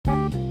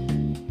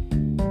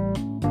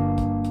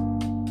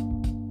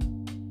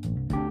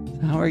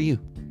How are you,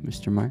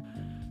 Mr. Mark?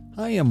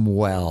 I am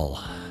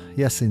well.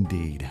 Yes,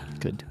 indeed.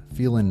 Good.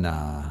 Feeling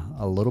a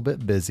little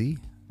bit busy,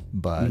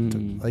 but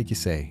like you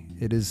say,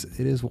 it is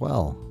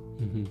well.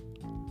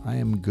 Mm-hmm. I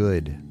am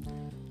good.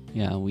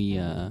 Yeah, we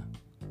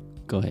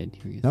go ahead.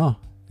 No,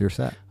 you're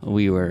set.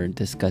 We were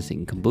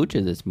discussing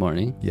kombucha this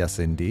morning Yes,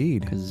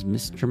 indeed. because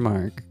Mr.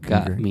 Mark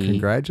got me.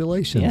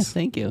 Congratulations. Yes,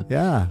 thank you.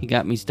 Yeah. He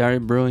got me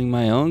started brewing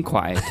my own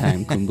quiet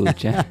time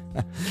kombucha.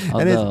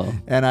 Although,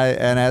 and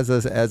as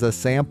a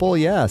sample,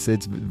 yes,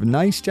 it's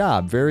nice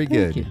job. Very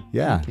good. Thank you.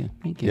 Yeah.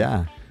 Thank you.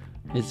 Yeah.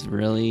 It's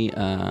really,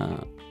 I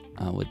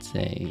would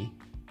say,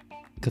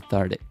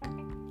 cathartic.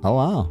 Oh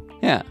wow.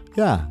 Yeah,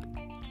 Yeah.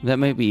 that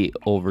might be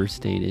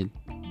overstated,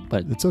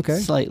 but It's okay.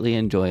 Slightly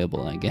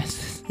enjoyable, I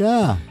guess.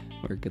 Yeah.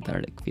 Where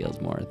cathartic feels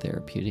more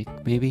therapeutic,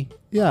 maybe.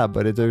 Yeah,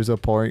 but there's a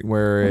point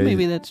where Well,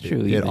 maybe that's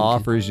true. It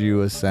offers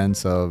you a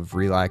sense of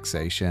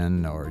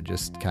relaxation or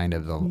just kind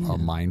of a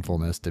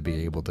mindfulness to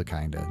be able to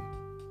kind of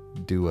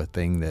do a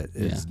thing that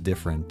is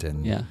different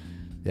and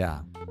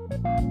yeah.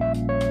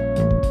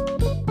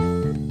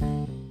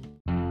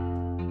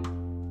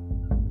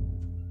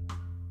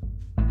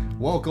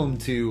 Welcome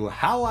to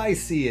How I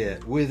See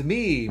It with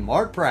me,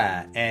 Mark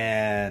Pratt,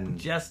 and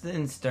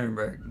Justin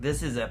Sternberg.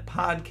 This is a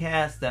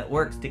podcast that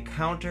works to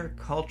counter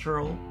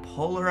cultural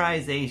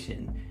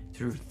polarization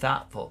through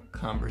thoughtful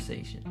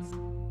conversations.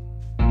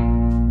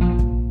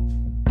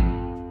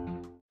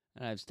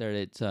 I've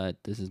started, so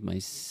this is my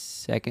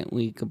second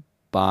week of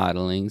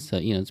bottling, so,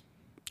 it's...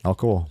 Oh,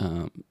 cool.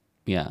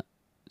 Yeah,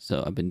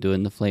 so I've been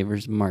doing the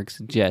flavors Mark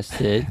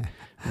suggested,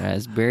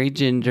 raspberry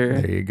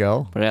ginger. There you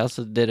go. But I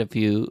also did a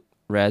few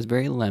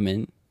raspberry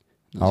lemon.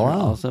 Those are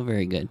also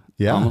very good.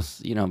 Yeah.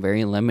 Almost,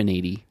 very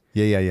lemonade-y.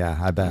 Yeah,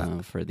 I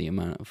bet. For the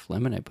amount of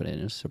lemon I put in.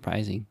 It was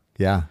surprising.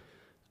 Yeah.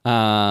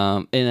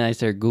 And I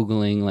started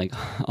Googling like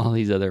all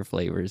these other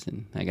flavors,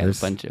 and I got a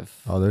bunch of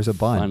there's a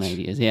bunch. fun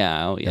ideas.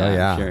 Yeah,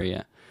 I'm sure,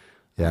 yeah.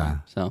 Yeah.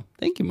 So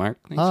thank you, Mark.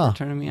 Thanks for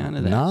turning me on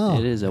to that. No.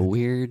 It is a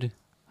weird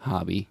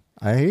hobby.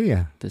 I hear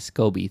you. The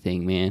SCOBY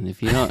thing, man.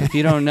 If you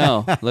don't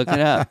know, look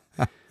it up.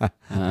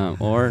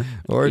 Or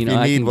if you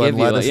need one,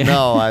 let us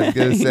know. I was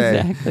gonna say,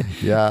 exactly.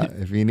 Yeah.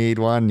 If you need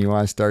one, you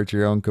want to start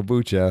your own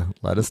kombucha,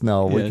 let us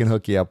know. We can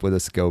hook you up with a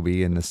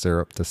SCOBY and the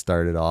syrup to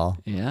start it all.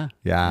 Yeah.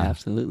 Yeah.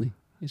 Absolutely.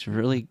 It's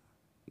really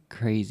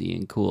crazy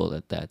and cool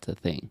that that's a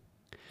thing.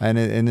 And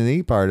the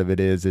neat part of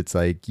it is, it's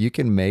like you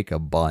can make a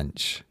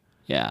bunch.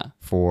 Yeah.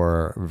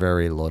 For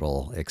very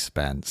little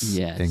expense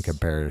in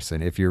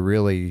comparison. If you're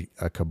really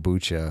a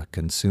kombucha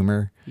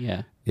consumer,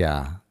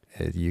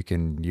 you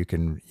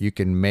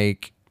can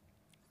make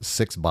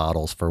 6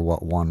 bottles for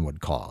what one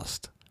would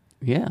cost.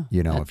 Yeah.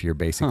 If you're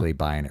basically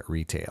buying it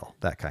retail,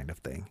 that kind of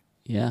thing.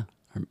 Yeah.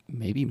 Or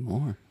maybe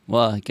more.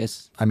 Well, I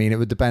guess. I mean, it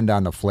would depend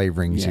on the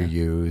flavorings you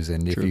use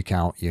and if you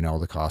count,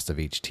 the cost of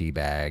each tea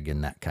bag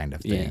and that kind of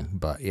thing. Yeah.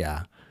 But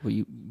yeah. Well,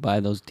 you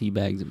buy those tea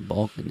bags in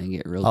bulk and they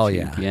get real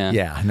cheap.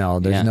 Yeah. No,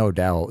 there's no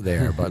doubt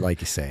there. But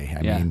like you say,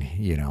 I mean,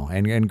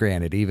 and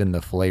granted, even the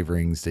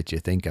flavorings that you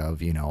think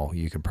of,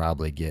 you can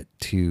probably get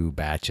 2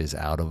 batches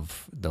out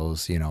of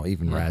those,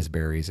 even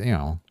raspberries,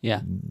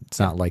 Yeah. It's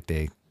not like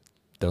they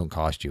don't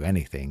cost you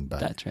anything, but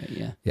that's right.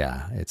 Yeah.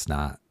 Yeah, it's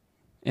not.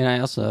 And I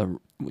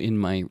also, in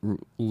my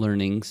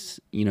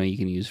learnings, you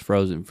can use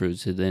frozen fruit,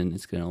 so then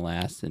it's going to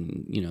last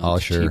and,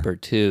 it's cheaper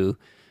too.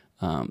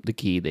 The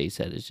key, they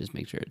said, is just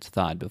make sure it's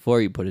thawed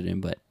before you put it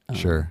in. But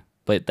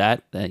but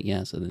that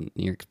so then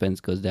your expense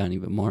goes down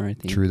even more, I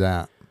think. True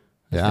that.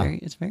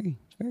 It's very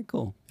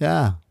cool.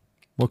 Yeah.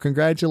 Well,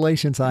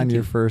 congratulations on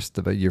your first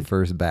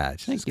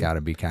batch. Thank It's you. got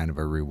to be kind of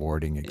a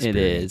rewarding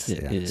experience.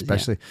 It is,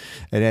 especially,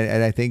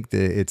 and I think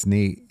that it's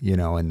neat,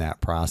 in that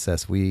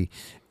process.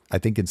 I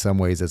think in some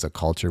ways as a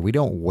culture, we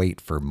don't wait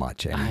for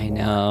much anymore. I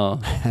know.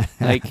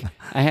 Like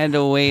I had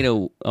to wait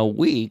a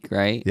week,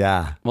 right?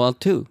 Yeah. Well,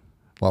 2.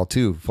 Well,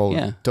 2,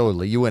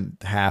 totally. You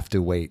wouldn't have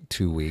to wait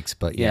 2 weeks,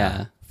 but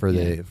for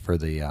the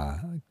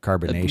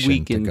carbonation, a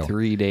week to and go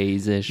 3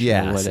 days ish,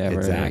 or whatever.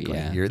 Exactly.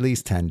 Yeah. You're at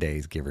least 10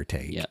 days, give or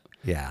take. Yep.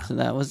 Yeah. So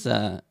that was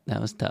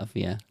tough.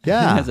 Yeah.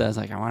 Yeah. Because I was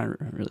like, I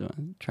really want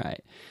to try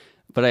it,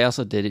 but I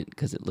also did it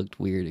because it looked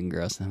weird and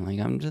gross. And I'm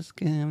like,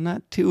 I'm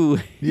not too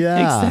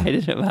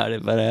excited about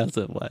it, but I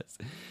also was.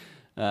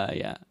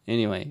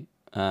 Anyway.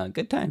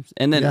 Good times.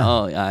 And then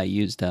I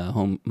used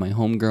my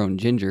homegrown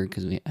ginger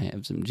because I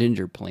have some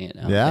ginger plant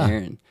out there,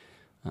 and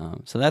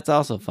so that's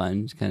also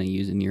fun. Just kind of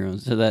using your own.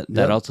 So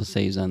that also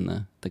saves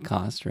on the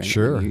cost, right?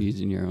 Sure, when you're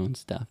using your own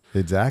stuff.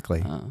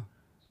 Exactly.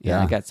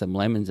 I got some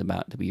lemons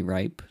about to be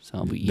ripe, so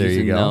I'll be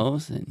using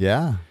those. And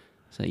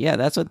so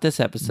that's what this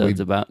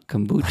episode's about: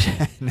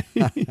 kombucha.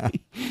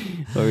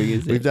 What were you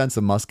gonna say? We've done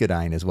some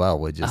muscadine as well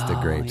with just the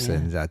grapes,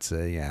 and that's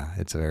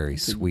it's a very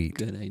sweet.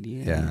 Good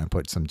idea. Yeah, I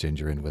put some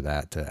ginger in with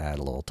that to add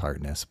a little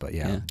tartness, but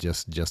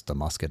just the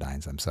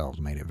muscadines themselves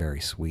made it very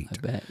sweet. I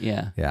bet.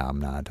 Yeah. Yeah, I'm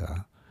not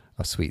a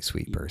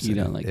sweet person. You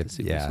don't like the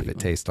super if sweet it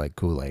tastes like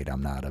Kool-Aid,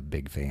 I'm not a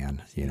big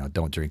fan.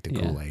 Don't drink the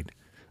Kool-Aid.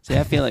 See,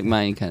 I feel like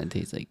mine kind of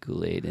tastes like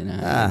Kool-Aid, and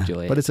I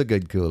enjoy it. But it's a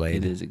good Kool-Aid.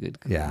 It is a good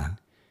Kool-Aid. Yeah.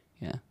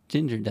 Yeah.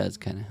 Ginger does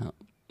kind of help.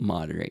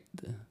 moderate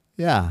the.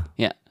 Yeah.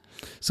 Yeah.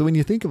 So when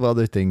you think of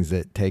other things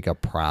that take a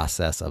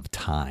process of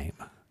time.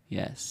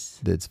 Yes.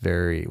 That's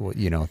very,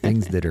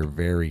 things that are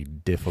very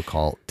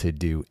difficult to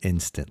do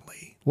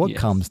instantly. What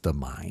comes to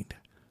mind?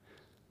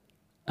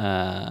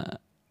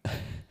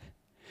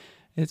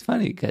 It's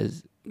funny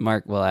because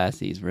Mark will ask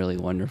these really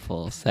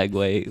wonderful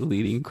segue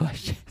leading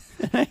questions.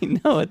 I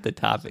know what the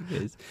topic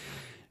is.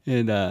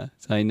 And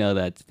so I know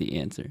that's the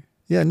answer.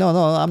 Yeah, no,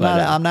 I'm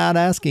not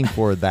asking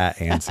for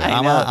that answer.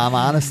 I'm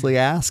honestly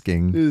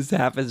asking. This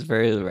happens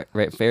fairly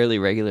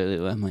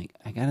regularly. I'm like,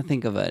 I got to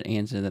think of an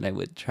answer that I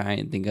would try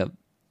and think of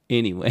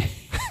anyway.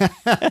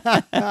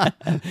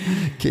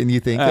 Can you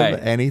think of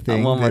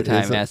anything? One more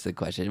time, ask the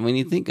question. When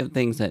you think of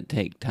things that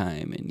take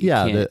time and you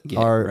can't get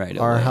right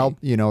away. Help,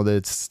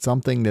 that's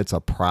something that's a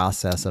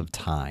process of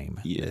time.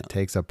 Yeah. It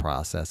takes a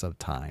process of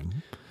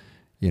time.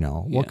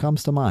 What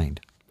comes to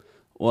mind?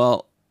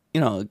 Well,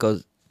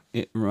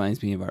 it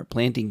reminds me of our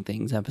planting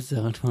things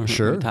episode where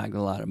we talked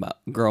a lot about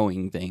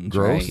growing things,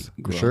 growth, right?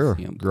 Growth, sure.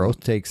 Growth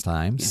takes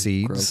time. Yeah,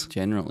 seeds. Growth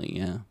generally,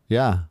 yeah.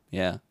 Yeah.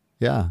 Yeah.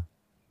 Yeah.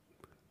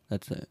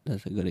 That's a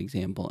good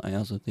example. I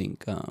also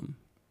think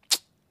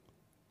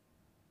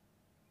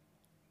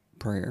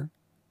prayer,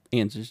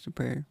 answers to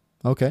prayer.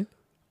 Okay.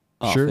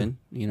 Often,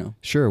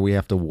 Sure, we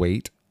have to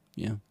wait.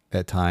 Yeah.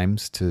 At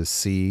times to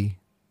see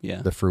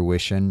the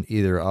fruition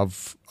either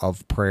of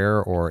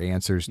prayer or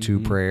answers to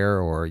prayer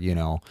or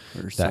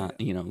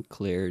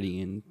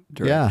clarity and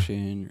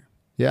direction.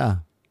 Yeah.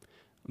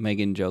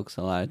 Megan jokes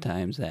a lot of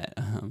times that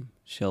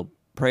she'll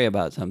pray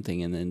about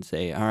something and then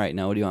say, all right,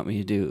 now what do you want me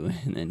to do?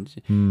 And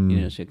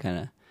then she'll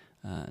kind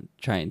of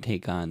try and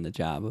take on the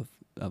job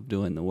of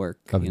doing the work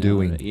of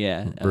doing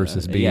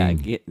versus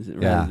being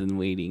rather than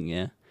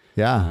waiting.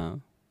 Yeah.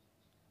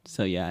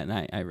 So and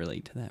I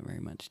relate to that very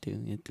much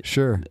too.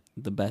 Sure.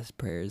 The best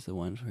prayer is the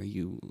ones where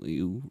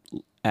you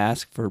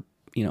ask for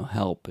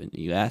help and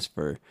you ask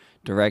for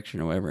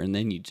direction or whatever, and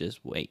then you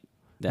just wait.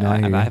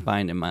 I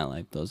find in my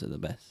life those are the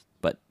best,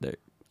 but they're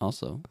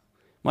also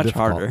much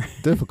harder.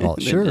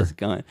 Difficult. Sure. Just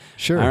going,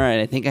 sure. All right,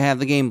 I think I have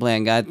the game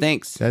plan, God.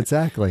 Thanks.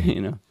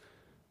 Exactly.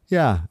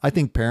 Yeah, I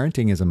think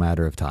parenting is a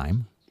matter of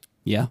time.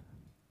 Yeah.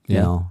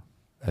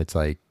 It's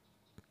like,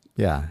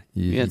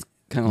 it's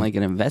kind of like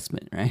an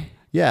investment, right?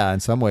 Yeah, in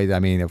some ways. I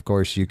mean, of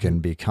course, you can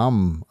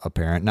become a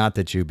parent. Not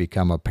that you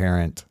become a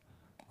parent.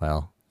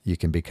 Well, you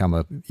become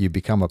a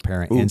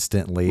parent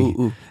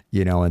instantly.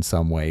 In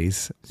some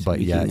ways. But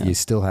you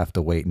still have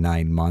to wait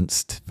 9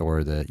 months for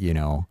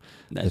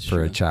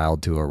a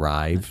child to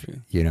arrive.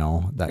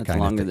 That's kind of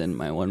longer than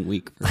my 1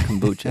 week for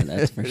kombucha.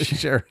 That's for sure.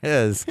 Sure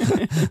is.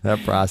 That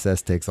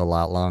process takes a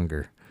lot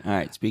longer. All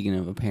right. Speaking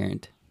of a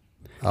parent.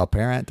 A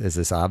parent? Is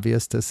this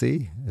obvious to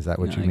see? Is that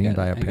what you mean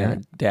by a parent? I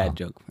got a dad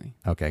joke for you.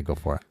 Okay, go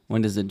for it.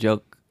 When does a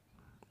joke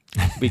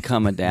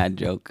become a dad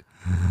joke?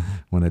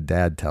 When a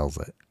dad tells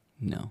it.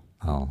 No.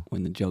 Oh.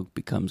 When the joke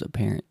becomes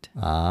apparent.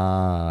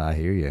 Ah, I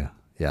hear you.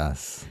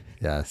 Yes.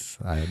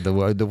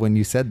 When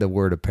you said the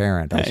word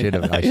apparent, I should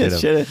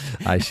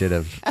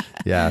have.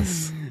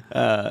 Yes.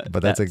 But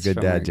that's a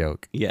good dad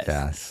joke.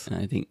 Yes. And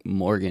I think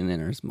Morgan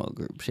in our small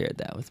group shared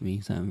that with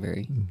me, so I'm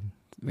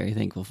very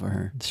thankful for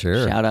her.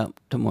 Sure. Shout out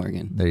to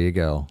Morgan. There you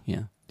go.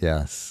 Yeah.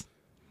 Yes.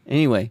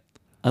 Anyway,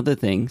 other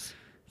things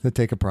that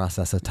take a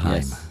process of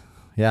time. Yes.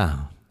 Yeah.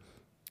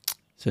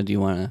 So do you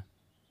want to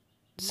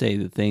say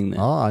the thing that?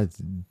 Oh,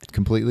 it's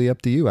completely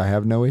up to you. I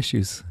have no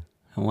issues.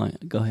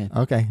 Go ahead.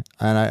 Okay.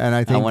 And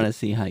I think I want to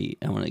see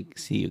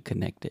you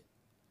connect it.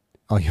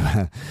 Oh,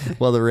 yeah.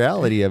 Well, the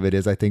reality of it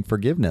is I think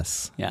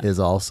forgiveness is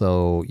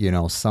also,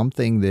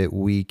 something that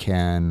we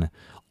can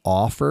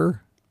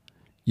offer,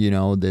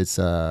 that's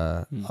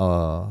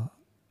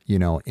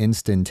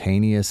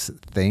instantaneous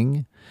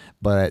thing.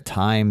 But at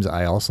times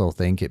I also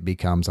think it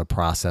becomes a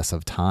process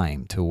of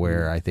time to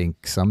where I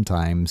think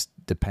sometimes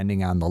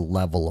depending on the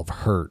level of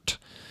hurt,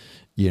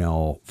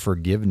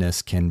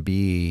 forgiveness can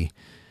be,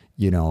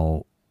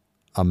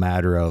 a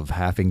matter of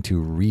having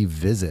to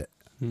revisit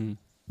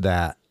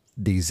that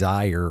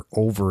desire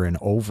over and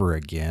over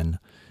again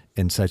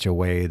in such a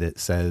way that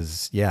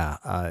says,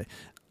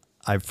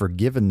 I've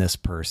forgiven this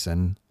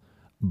person,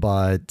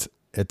 but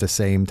at the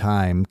same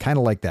time, kind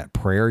of like that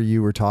prayer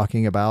you were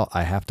talking about,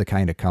 I have to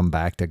kind of come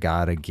back to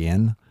God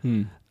again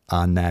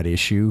on that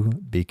issue,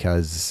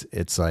 because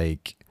it's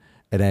like,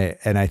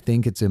 and I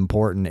think it's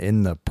important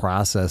in the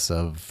process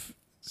of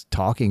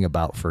talking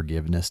about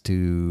forgiveness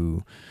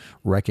to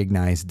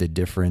recognize the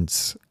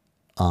difference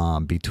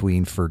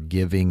between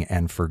forgiving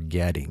and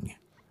forgetting.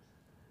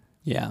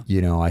 Yeah.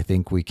 I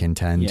think we can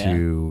tend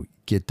to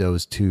get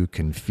those two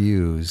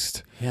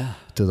confused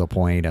to the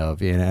point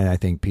of, and I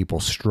think people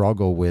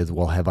struggle with,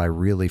 well, have I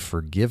really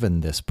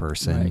forgiven this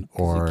person? Right,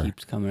 or it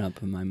keeps coming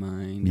up in my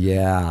mind.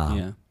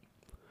 Yeah.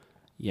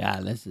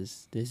 This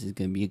is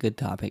going to be a good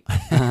topic.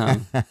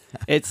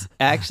 It's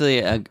actually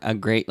a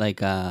great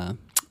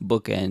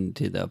bookend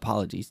to the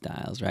apology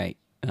styles, right?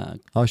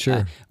 Oh,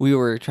 sure. We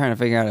were trying to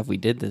figure out if we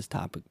did this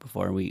topic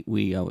before. We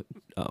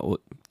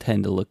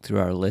tend to look through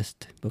our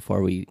list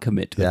before we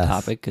commit to a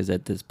topic, because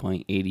at this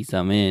point,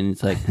 80-some in,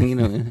 it's like,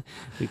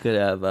 we could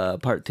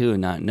have part 2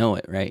 and not know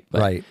it, right?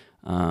 But, right.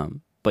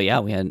 But yeah,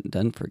 we hadn't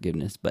done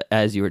forgiveness. But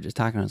as you were just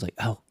talking, I was like,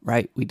 oh,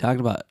 right. We talked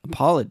about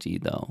apology,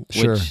 though,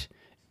 which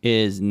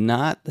is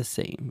not the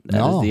same.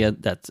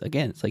 That's,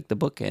 again, it's like the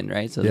bookend,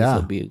 right? So this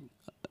will be,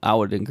 I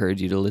would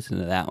encourage you to listen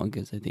to that one,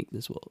 because I think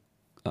this will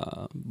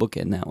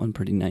bookend that one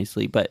pretty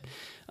nicely. But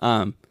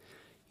I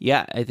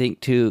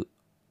think too,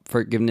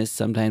 forgiveness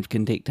sometimes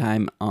can take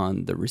time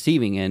on the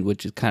receiving end,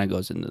 which is kind of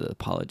goes into the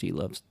apology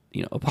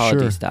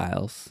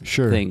styles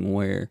thing,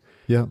 where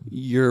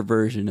your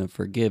version of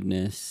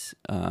forgiveness,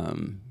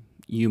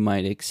 you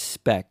might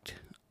expect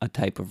a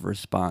type of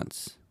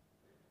response,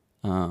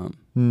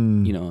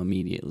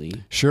 immediately.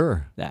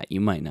 Sure. That you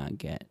might not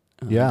get,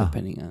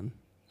 depending on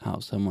how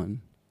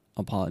someone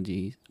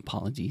apologizes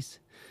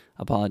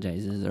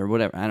or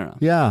whatever. I don't know.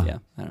 Yeah.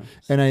 I don't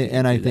know.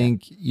 And I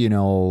think,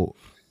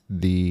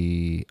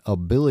 the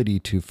ability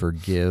to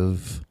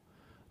forgive,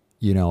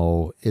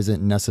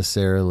 isn't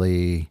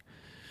necessarily,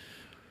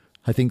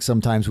 I think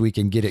sometimes we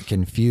can get it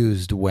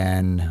confused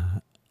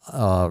when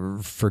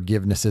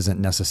forgiveness isn't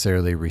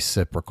necessarily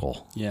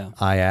reciprocal. Yeah.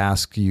 I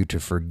ask you to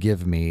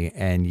forgive me,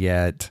 and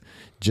yet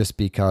just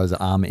because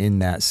I'm in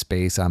that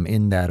space, I'm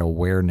in that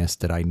awareness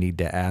that I need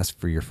to ask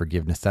for your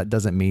forgiveness, that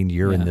doesn't mean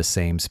you're in the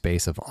same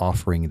space of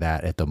offering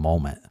that at the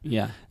moment.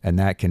 Yeah. And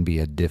that can be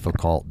a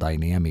difficult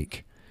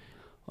dynamic.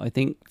 I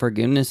think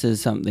forgiveness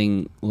is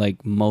something,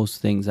 like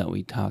most things that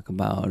we talk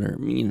about, or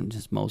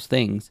just most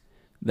things,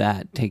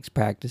 that takes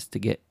practice to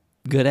get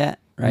good at,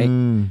 right?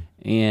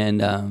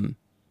 And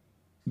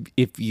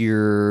if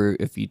you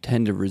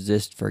tend to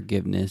resist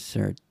forgiveness,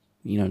 or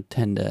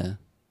tend to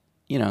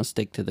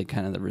stick to the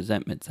kind of the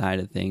resentment side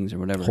of things or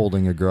whatever,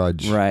 holding a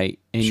grudge, right?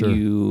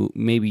 And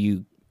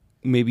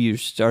maybe you're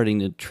starting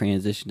to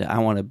transition to, I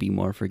want to be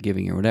more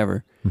forgiving or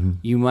whatever.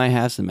 You might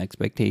have some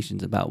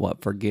expectations about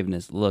what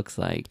forgiveness looks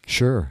like.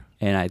 Sure.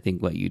 And I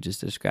think what you just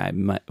described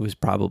was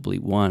probably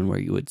one where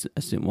you would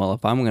assume, well,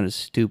 if I'm going to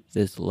stoop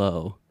this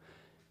low,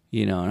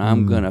 and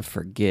I'm going to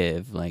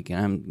forgive, and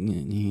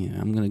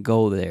I'm going to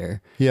go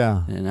there.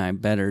 Yeah. And I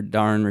better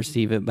darn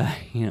receive it back.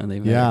 They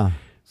better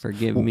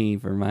forgive me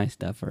for my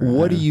stuff. Or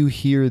what do you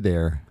hear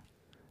there?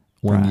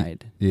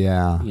 Pride.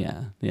 Yeah.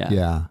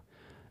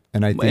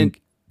 And I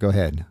think, go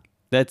ahead.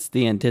 That's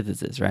the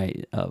antithesis,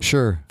 right? Of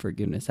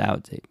forgiveness, I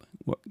would say.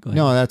 Go ahead.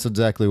 No, that's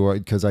exactly what,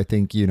 because I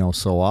think,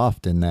 so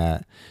often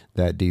that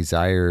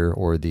desire,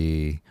 or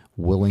the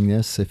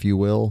willingness, if you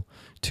will,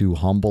 to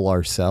humble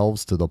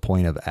ourselves to the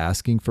point of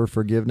asking for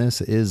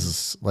forgiveness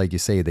is, like you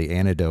say, the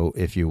antidote,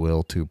 if you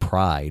will, to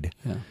pride.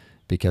 Yeah.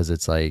 Because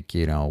it's like,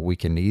 we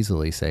can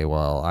easily say,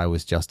 well, I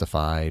was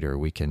justified, or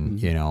we can,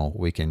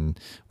 we can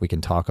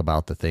talk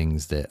about the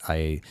things that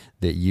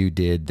you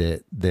did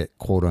that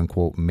quote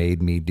unquote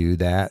made me do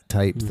that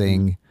type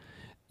thing,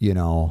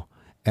 and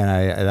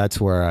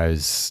that's where I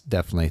was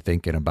definitely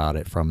thinking about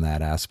it from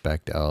that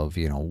aspect of,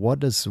 what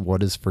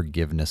does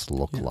forgiveness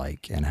look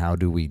like, and how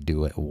do we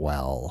do it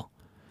well?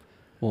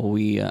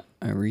 Well,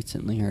 I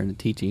recently heard a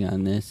teaching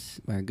on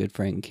this by our good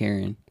friend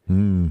Karen,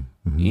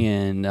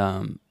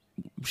 and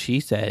she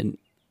said,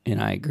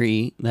 and I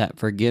agree, that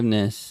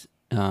forgiveness,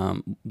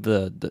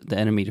 the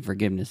enemy to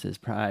forgiveness is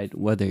pride,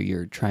 whether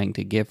you're trying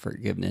to give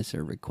forgiveness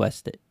or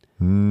request it.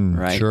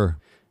 Right? Sure.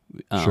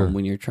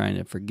 When you're trying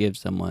to forgive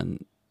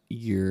someone,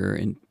 your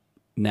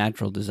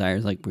natural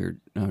desires, like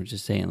I was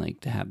just saying, like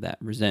to have that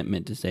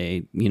resentment, to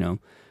say,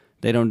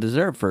 they don't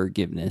deserve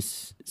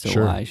forgiveness,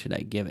 so why should I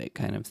give it,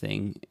 kind of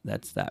thing.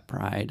 That's that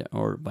pride,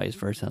 or vice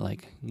versa.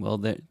 Like,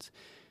 well,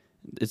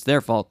 it's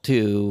their fault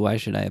too. Why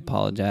should I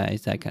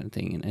apologize? That kind of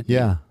thing. And I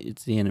think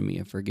it's the enemy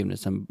of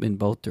forgiveness in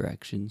both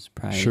directions.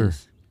 Pride. Sure.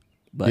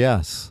 But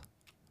yes.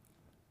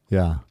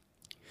 Yeah.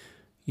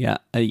 Yeah.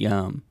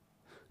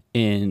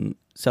 In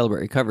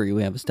Celebrate Recovery,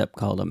 we have a step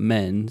called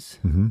amends,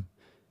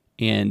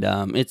 and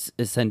it's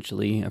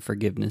essentially a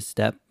forgiveness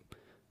step.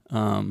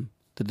 The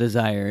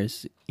desire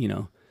is,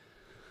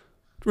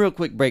 real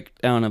quick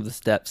breakdown of the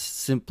steps,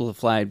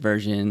 simplified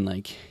version.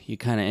 Like, you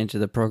kind of enter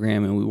the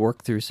program, and we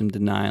work through some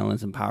denial and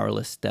some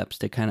powerless steps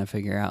to kind of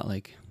figure out,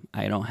 like,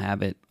 I don't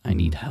have it, I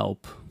need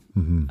help,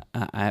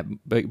 I have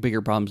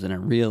bigger problems than I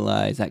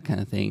realize, that kind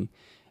of thing.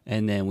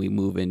 And then we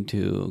move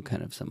into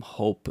kind of some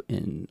hope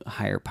in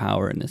higher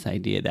power, and this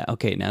idea that,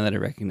 okay, now that I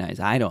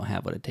recognize I don't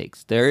have what it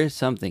takes, there is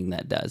something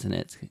that does, and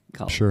it's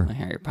called my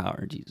higher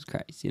power, Jesus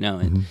Christ,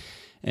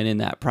 And in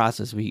that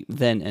process, we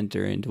then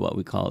enter into what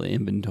we call the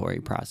inventory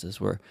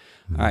process, where,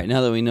 all right,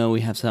 now that we know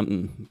we have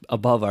something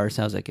above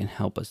ourselves that can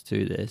help us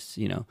through this,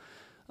 and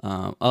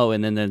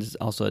then there's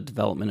also a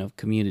development of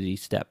community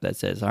step that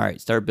says, all right,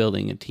 start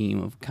building a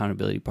team of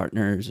accountability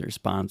partners or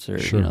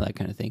sponsors, that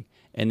kind of thing.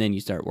 And then you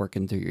start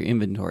working through your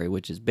inventory,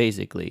 which is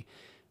basically,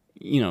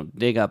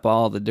 dig up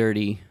all the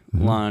dirty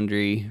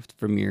laundry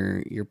from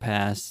your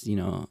past,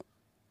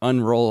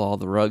 unroll all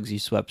the rugs you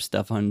swept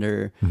stuff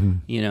under,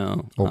 you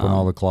know. Open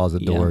all the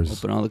closet doors.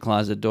 Open all the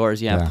closet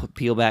doors. Yeah.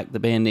 Peel back the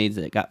Band-Aids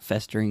that got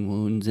festering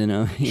wounds in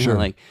them. You know,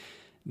 like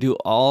do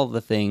all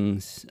the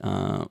things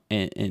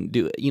and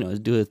do, you know,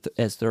 do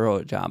as thorough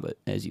a job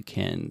as you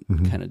can,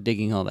 kind of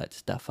digging all that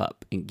stuff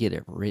up and get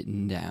it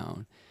written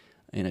down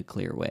in a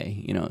clear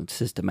way, you know,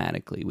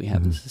 systematically. We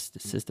have this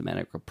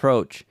systematic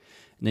approach.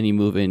 And then you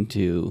move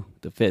into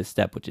the fifth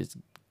step, which is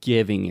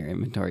giving your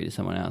inventory to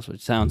someone else,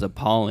 which sounds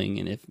appalling.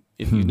 And if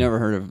you've never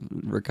heard of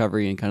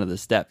recovery and kind of the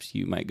steps,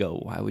 you might go,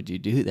 why would you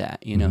do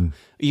that? You know,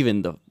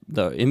 even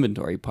the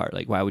inventory part,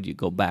 like why would you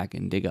go back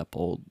and dig up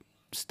old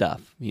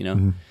stuff, you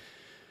know?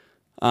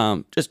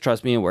 Just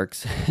trust me, it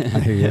works. I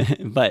hear you.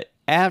 But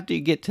after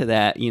you get to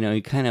that, you know,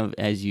 you kind of,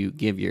 as you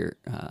give your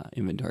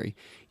inventory,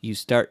 you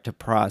start to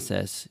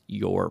process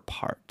your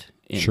part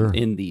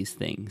in these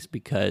things,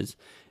 because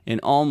in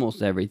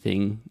almost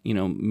everything, you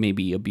know,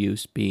 maybe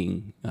abuse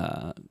being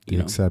the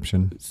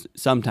exception.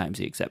 Sometimes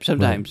the exception.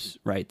 Sometimes,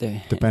 right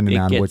there, depending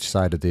on which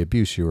side of the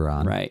abuse you were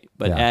on. Right.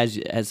 But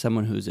as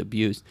someone who's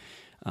abused,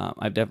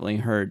 I've definitely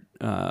heard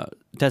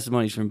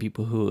testimonies from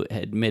people who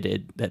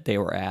admitted that they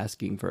were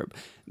asking for.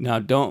 Now,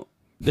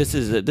 this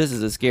is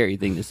a scary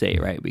thing to say,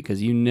 right?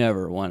 Because you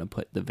never want to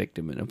put the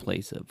victim in a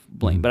place of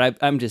blame. But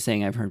I'm just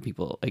saying, I've heard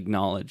people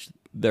acknowledge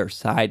their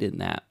side in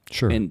that.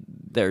 Sure. And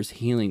there's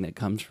healing that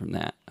comes from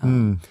that.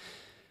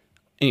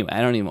 Anyway,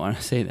 I don't even want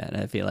to say that.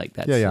 I feel like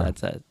that's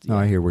no,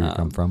 I hear where you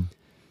come from.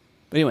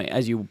 But anyway,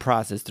 as you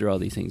process through all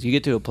these things, you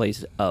get to a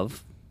place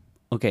of,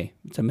 okay,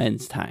 it's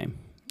amends time.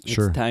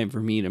 Sure. It's time for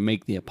me to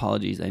make the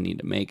apologies I need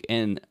to make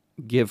and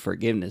give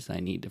forgiveness I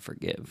need to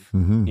forgive.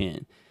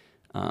 And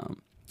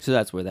so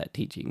that's where that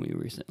teaching we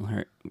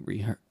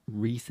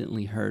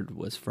recently heard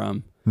was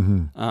from.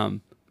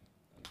 One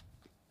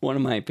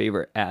of my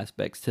favorite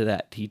aspects to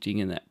that teaching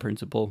and that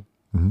principle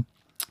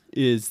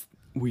is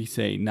we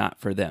say not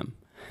for them.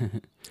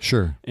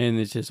 Sure. And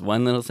it's just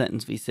one little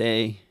sentence we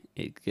say.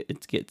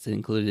 It gets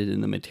included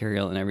in the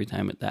material, and every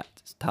time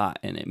that's taught,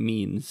 and it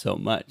means so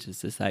much.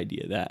 It's this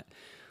idea that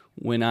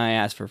when I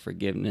ask for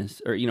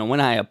forgiveness, or, you know, when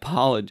I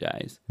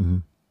apologize,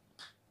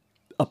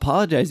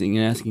 apologizing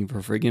and asking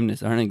for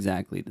forgiveness aren't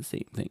exactly the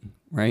same thing,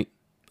 right?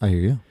 I hear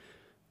you.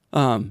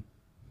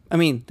 I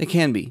mean, they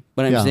can be,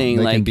 but I'm saying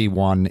they like can be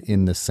one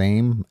in the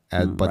same,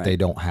 but they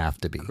don't have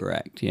to be.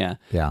 Correct. Yeah.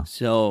 Yeah.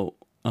 So,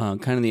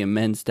 kind of the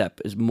amends step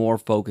is more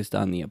focused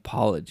on the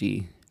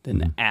apology than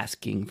the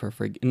asking for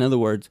forgiveness. In other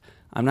words,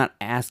 I'm not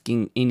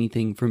asking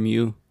anything from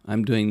you.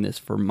 I'm doing this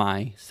for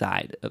my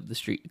side of the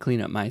street,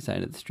 clean up my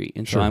side of the street.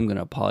 And so I'm going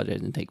to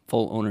apologize and take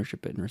full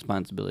ownership and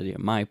responsibility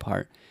on my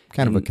part.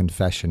 Kind of a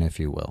confession, if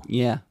you will.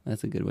 Yeah,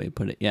 that's a good way to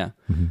put it. Yeah.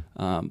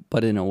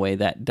 But in a way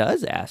that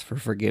does ask for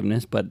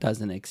forgiveness, but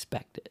doesn't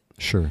expect it.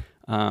 Sure.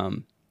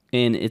 And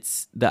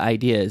it's the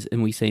idea is,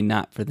 and we say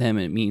not for them,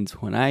 it means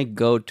when I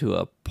go to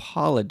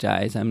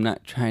apologize, I'm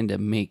not trying to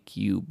make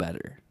you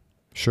better.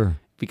 Sure.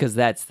 Because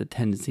that's the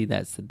tendency,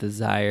 that's the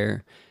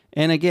desire.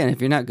 And again, if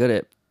you're not good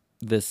at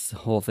this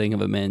whole thing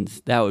of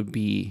amends, that would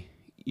be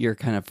your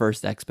kind of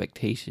first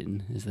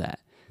expectation, is that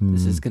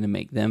this is going to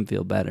make them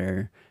feel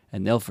better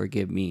and they'll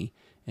forgive me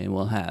and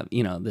we'll have,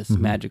 you know, this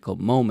magical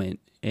moment.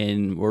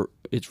 And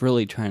it's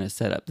really trying to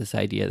set up this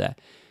idea that,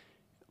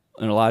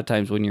 and a lot of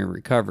times when you're in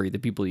recovery, the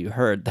people you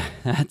hurt,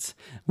 that's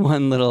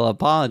one little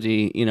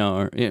apology, you know,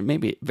 or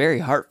maybe very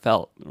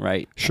heartfelt,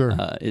 right? Sure.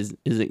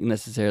 Isn't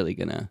necessarily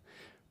going to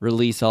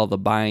release all the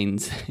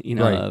binds, you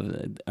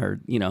know,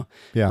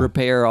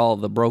 repair all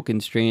the broken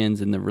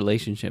strands in the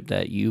relationship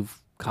that you've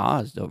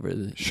caused over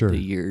the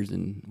years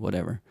and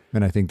whatever.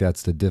 And I think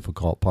that's the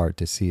difficult part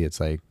to see. It's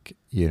like,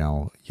 you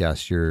know,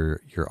 yes, you're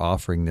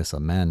offering this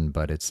amend,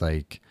 but it's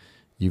like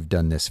you've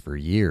done this for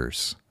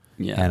years.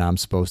 Yeah. And I'm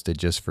supposed to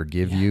just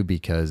forgive you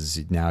because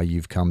now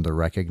you've come to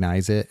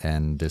recognize it,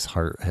 and this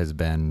hurt has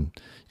been,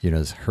 you know,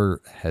 this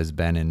hurt has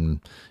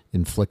been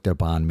inflicted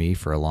upon me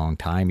for a long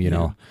time, you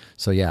know?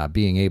 So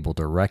being able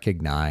to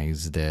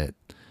recognize that,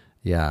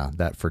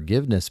 that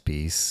forgiveness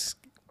piece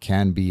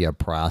can be a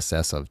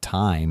process of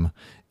time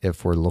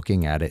if we're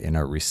looking at it in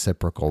a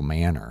reciprocal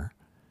manner.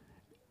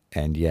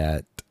 And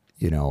yet,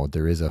 you know,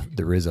 there is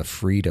a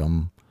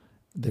freedom,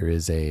 there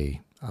is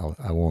I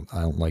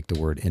don't like the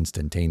word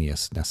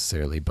instantaneous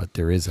necessarily, but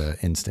there is a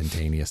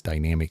instantaneous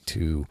dynamic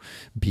to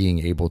being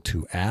able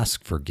to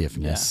ask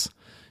forgiveness,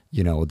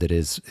 you know, that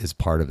is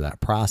part of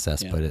that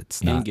process, but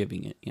it's not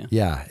giving it.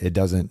 Yeah. It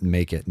doesn't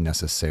make it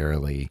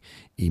necessarily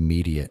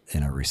immediate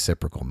in a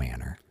reciprocal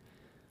manner.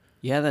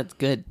 Yeah, that's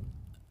good.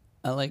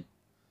 I like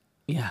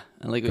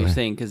what you're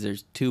saying, because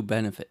there's two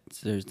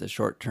benefits. There's the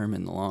short term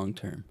and the long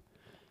term.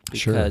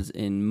 Because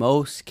in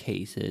most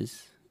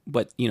cases,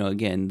 but you know,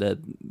 again, the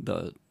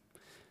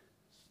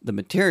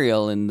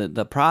material and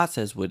the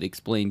process would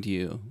explain to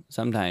you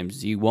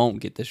sometimes you won't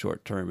get the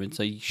short term, and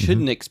so you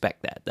shouldn't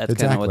expect that. That's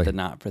kind of what the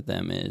not for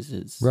them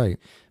is right.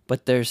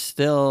 But there's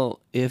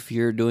still, if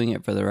you're doing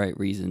it for the right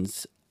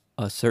reasons,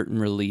 a certain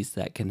release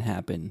that can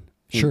happen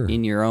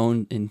in your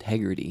own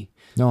integrity.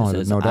 No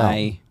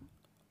doubt.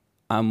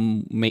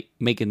 I'm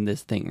making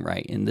this thing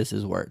right, and this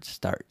is where it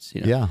starts.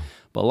 Yeah.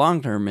 But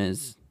long term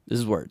this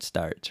is where it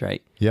starts,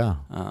 right? Yeah.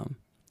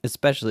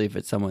 Especially if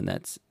it's someone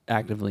that's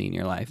actively in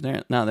your life.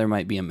 There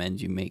might be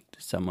amends you make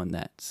to someone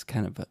that's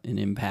kind of an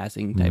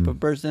impassing type of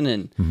person,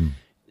 and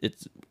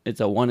it's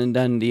a one and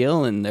done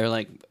deal, and they're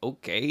like,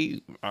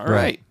 okay, all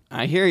right.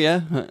 I hear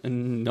you.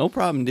 No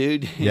problem,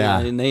 dude. Yeah.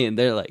 And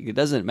they're like, it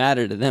doesn't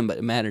matter to them, but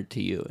it mattered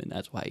to you, and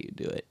that's why you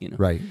do it.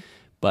 Right.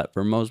 But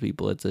for most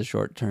people, it's a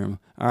short term.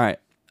 All right,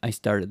 I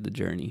started the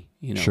journey,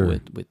 sure.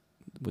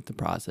 with the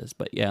process.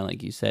 But yeah,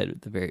 like you said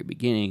at the very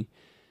beginning,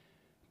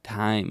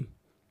 time.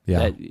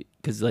 Yeah.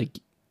 Because like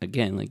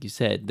you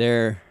said,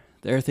 they're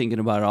thinking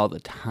about all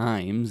the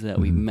times that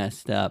we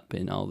messed up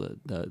and all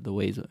the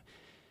ways,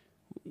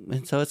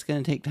 and so it's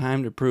going to take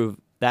time to prove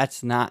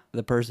that's not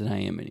the person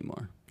I am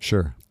anymore.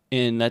 Sure.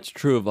 And that's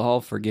true of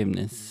all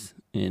forgiveness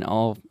and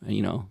all,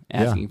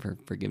 asking for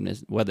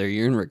forgiveness, whether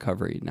you're in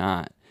recovery or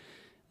not.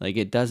 Like,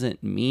 it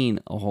doesn't mean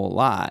a whole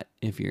lot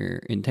if your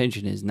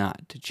intention is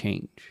not to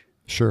change.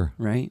 Sure.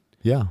 Right?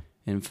 Yeah.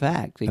 In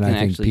fact, it and can I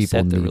think actually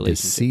set the relationship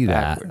to see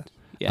backwards. That.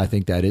 Yeah. I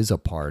think that is a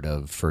part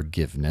of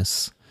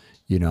forgiveness.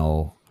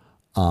 That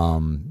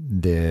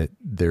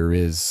there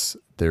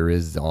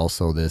is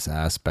also this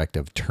aspect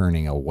of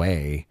turning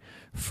away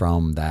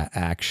from that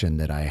action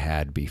that I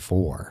had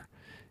before.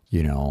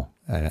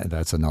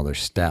 That's another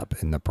step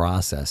in the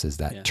process, is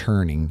that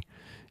turning,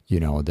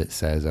 that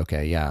says,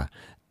 okay, yeah,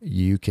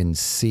 you can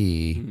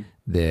see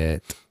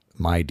that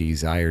my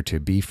desire to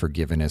be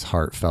forgiven is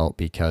heartfelt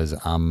because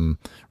I'm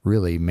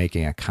really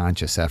making a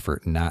conscious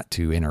effort not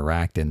to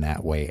interact in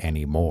that way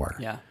anymore.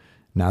 Yeah.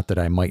 Not that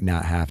I might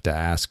not have to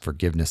ask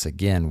forgiveness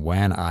again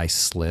when I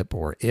slip,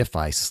 or if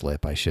I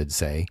slip, I should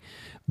say.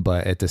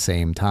 But at the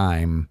same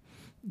time,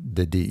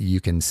 you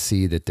can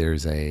see that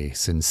there's a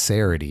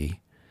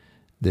sincerity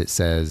that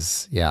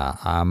says, yeah,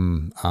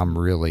 I'm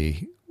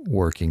really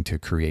working to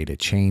create a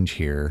change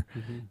here.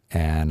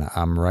 And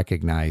I'm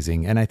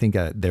recognizing, and I think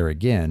there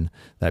again,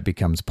 that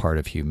becomes part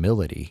of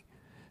humility,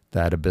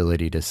 that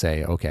ability to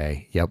say,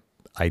 okay, yep,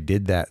 I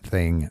did that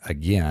thing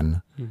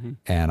again,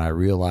 and I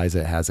realize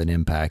it has an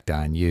impact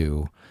on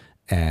you.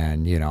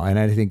 And, and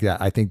I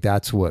think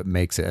that's what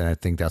makes it. And I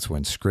think that's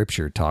when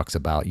Scripture talks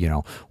about,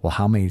 well,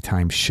 how many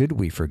times should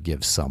we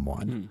forgive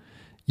someone?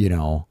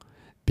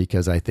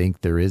 Because I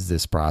think there is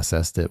this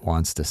process that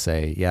wants to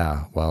say,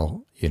 yeah,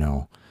 well,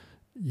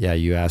 yeah,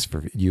 you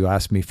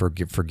ask me for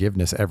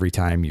forgiveness every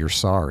time you're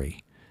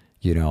sorry,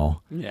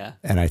 Yeah.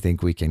 And I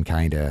think we can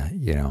kind of,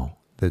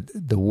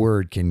 the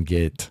word can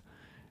get,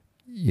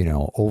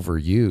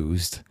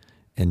 overused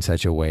in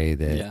such a way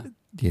that,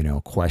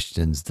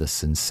 questions the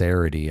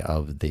sincerity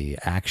of the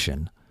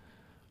action.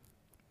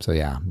 So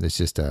yeah, it's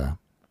just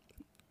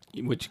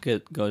which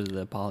could go to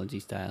the apology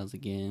styles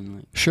again.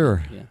 Like,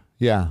 sure.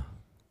 Yeah.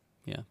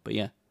 But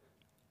yeah.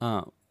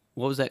 What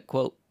was that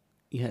quote?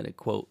 You had a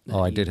quote.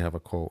 I did have a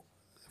quote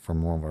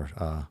from one of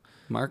our.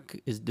 Mark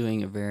is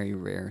doing a very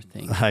rare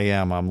thing. I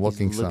am. I'm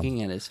looking. He's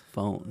looking at his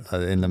phone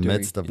in the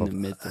midst of.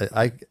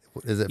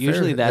 Is it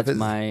usually fair? That's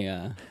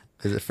my.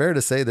 Is it fair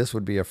to say this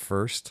would be a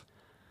first?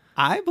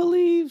 I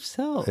believe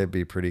so. It'd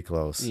be pretty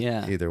close.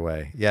 Yeah. Either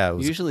way. Yeah.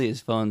 Usually his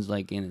phone's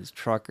like in his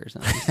truck or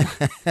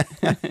something.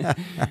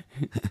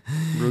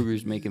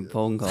 Ruger's making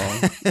phone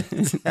calls.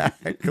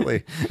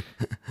 Exactly.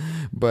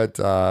 But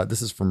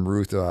this is from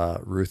Ruth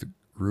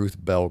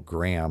Bell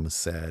Graham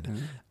said,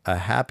 a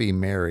happy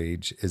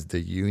marriage is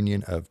the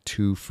union of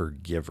two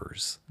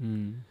forgivers.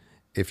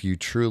 If you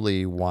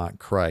truly want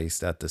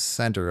Christ at the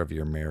center of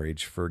your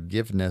marriage,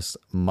 forgiveness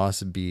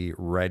must be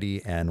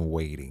ready and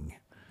waiting.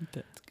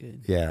 That's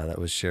good. Yeah, that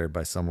was shared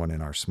by someone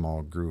in our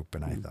small group,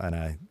 and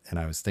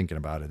I was thinking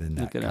about it in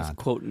that. Look at us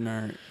quoting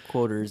our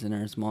quoters in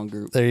our small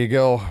group. There you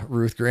go,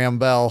 Ruth Graham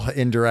Bell,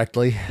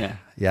 indirectly.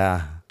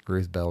 Yeah,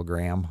 Ruth Bell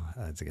Graham.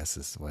 I guess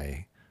this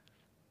way.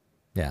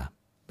 Yeah,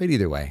 but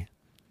either way,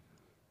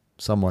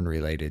 someone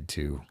related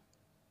to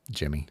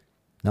Jimmy.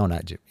 No,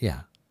 not Jimmy.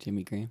 Yeah,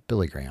 Jimmy Graham.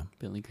 Billy Graham.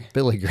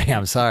 Billy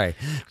Graham. Sorry,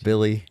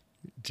 Billy.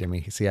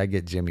 Jimmy. See, I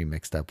get Jimmy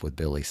mixed up with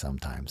Billy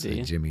sometimes.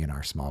 Jimmy in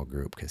our small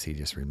group, because he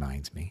just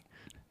reminds me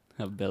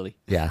of Billy.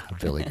 Yeah,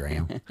 Billy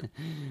Graham.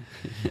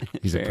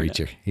 He's a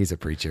preacher. Enough. He's a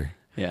preacher.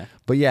 Yeah.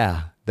 But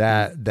yeah,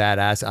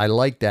 I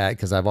like that,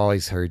 because I've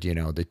always heard,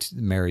 the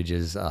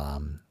marriages,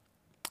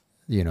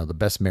 the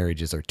best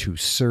marriages are two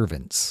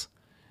servants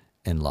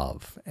in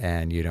love,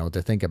 and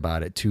to think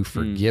about it, two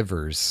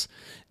forgivers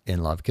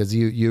in love, because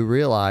you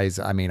realize.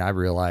 I mean, I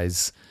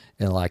realize.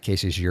 In a lot of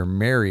cases, you're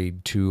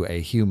married to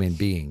a human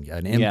being,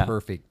 an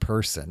imperfect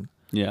person.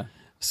 Yeah.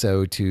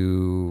 So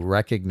to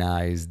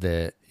recognize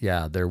that,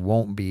 there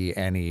won't be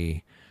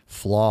any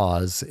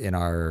flaws in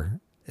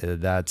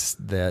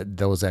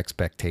those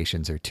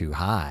expectations are too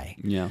high.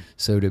 Yeah.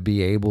 So to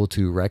be able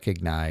to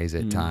recognize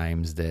at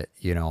times that,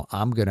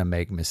 I'm going to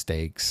make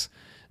mistakes.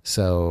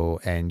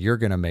 And you're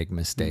going to make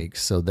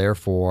mistakes. So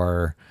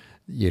therefore,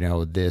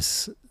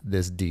 this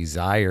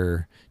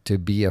desire to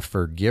be a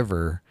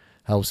forgiver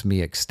helps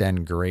me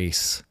extend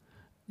grace,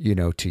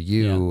 to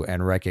you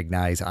and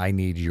recognize I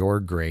need your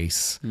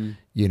grace,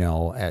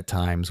 at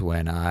times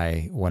when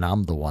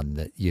I'm the one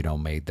that,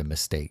 made the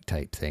mistake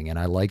type thing. And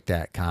I like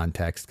that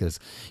context, because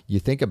you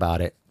think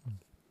about it,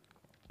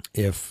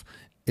 if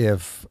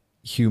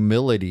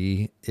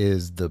humility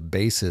is the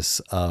basis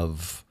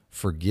of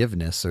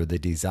forgiveness or the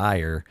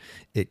desire,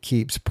 it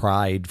keeps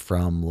pride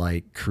from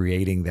like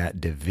creating that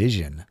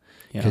division.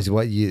 Because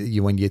what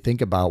you when you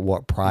think about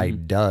what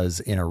pride does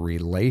in a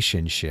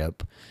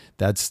relationship,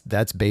 that's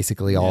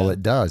basically all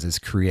it does, is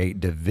create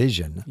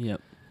division.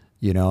 Yep.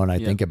 And I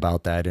think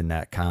about that in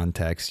that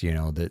context,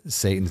 that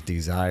Satan's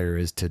desire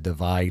is to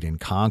divide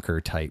and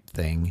conquer type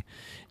thing,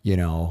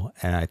 and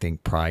I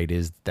think pride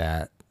is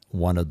that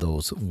one of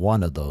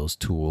those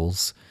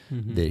tools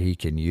that he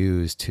can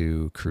use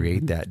to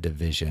create that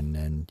division.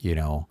 And,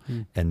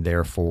 and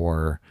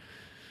therefore,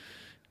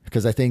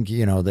 because I think,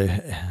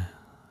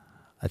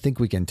 I think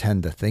we can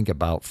tend to think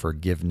about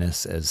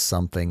forgiveness as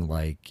something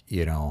like,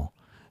 in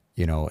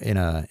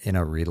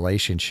a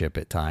relationship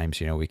at times,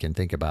 we can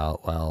think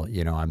about, well,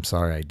 I'm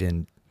sorry I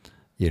didn't,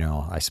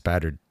 I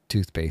spattered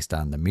toothpaste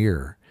on the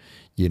mirror,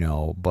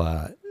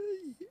 but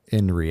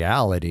in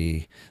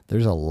reality,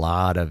 there's a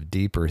lot of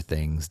deeper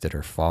things that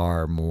are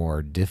far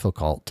more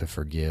difficult to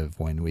forgive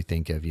when we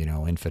think of,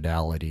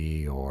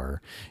 infidelity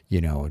or,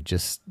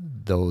 just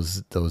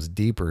those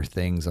deeper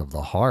things of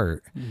the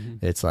heart.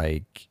 It's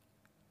like,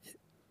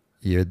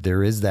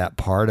 there is that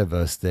part of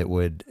us that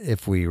would,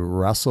 if we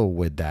wrestle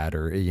with that,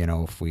 or,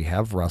 if we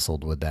have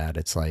wrestled with that,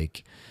 it's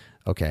like,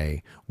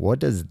 okay, what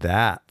does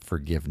that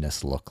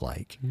forgiveness look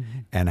like?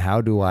 And how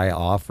do I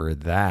offer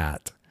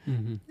that,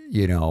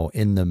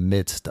 in the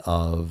midst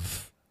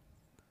of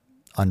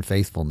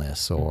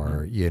unfaithfulness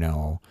or,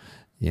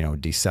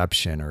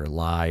 deception or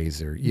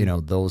lies or,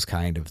 those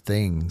kind of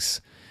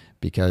things,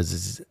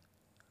 because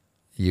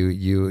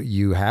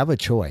you have a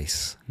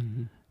choice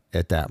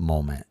at that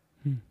moment.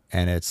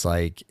 And it's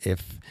like,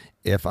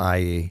 if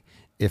I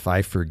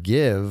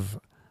forgive,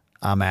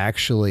 I'm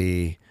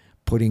actually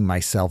putting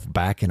myself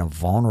back in a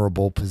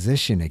vulnerable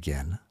position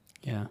again.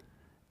 Yeah.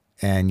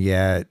 And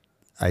yet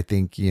I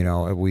think,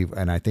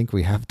 I think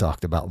we have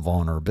talked about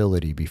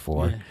vulnerability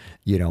before,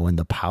 and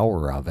the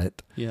power of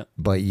it. Yeah.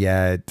 But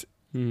yet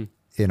in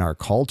our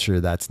culture,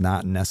 that's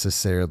not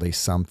necessarily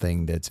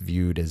something that's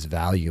viewed as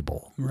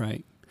valuable.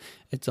 Right.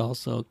 It's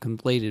also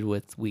conflated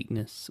with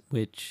weakness,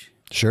 which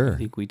sure, I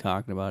think we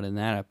talked about in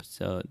that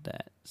episode,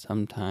 that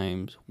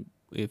sometimes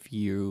if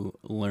you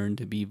learn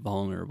to be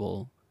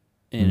vulnerable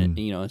in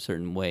a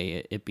certain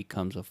way, it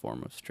becomes a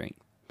form of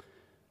strength.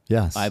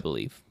 Yes, I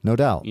believe. No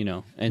doubt.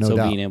 And so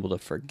being able to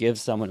forgive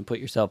someone and put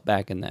yourself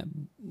back in that,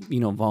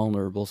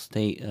 vulnerable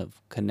state of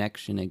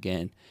connection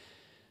again,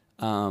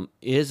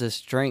 is a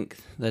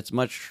strength that's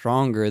much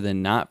stronger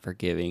than not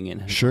forgiving.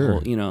 And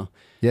sure,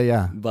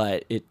 yeah.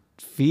 But it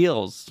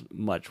feels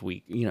much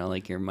weak,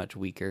 like you're much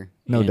weaker.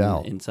 No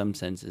doubt. In some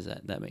senses,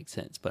 that makes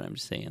sense. But I'm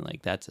just saying,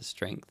 like, that's a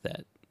strength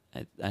that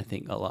I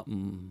think a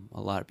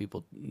lot of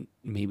people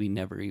maybe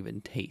never even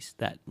taste,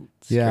 that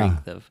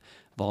strength of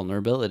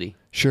vulnerability.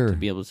 Sure. To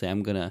be able to say,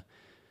 in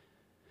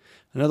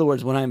other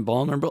words, when I'm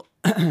vulnerable,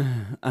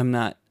 I'm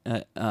not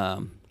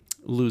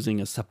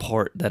losing a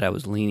support that I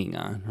was leaning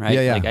on, right?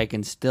 Yeah. Like I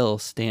can still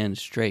stand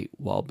straight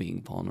while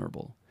being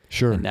vulnerable.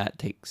 Sure. And that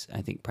takes,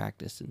 I think,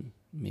 practice and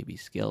maybe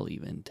skill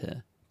even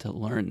to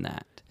learn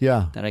that.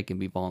 Yeah. That I can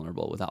be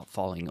vulnerable without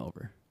falling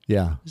over.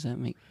 Yeah. Does that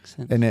make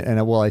sense?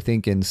 And well, I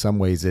think in some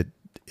ways it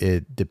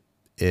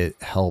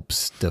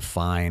helps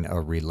define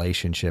a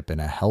relationship in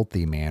a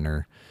healthy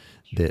manner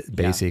that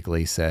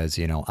basically says,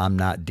 I'm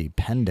not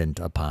dependent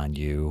upon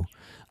you.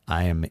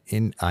 I am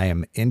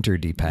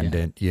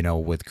interdependent,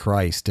 with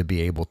Christ, to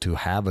be able to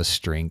have a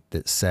strength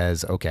that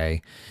says,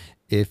 okay,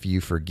 if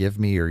you forgive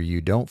me or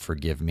you don't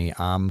forgive me,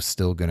 I'm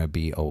still going to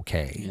be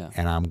okay. Yeah.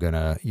 And I'm going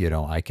to,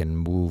 I can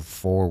move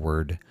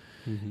forward,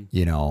 and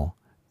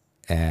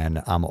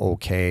I'm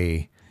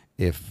okay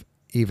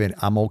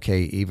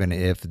even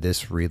if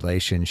this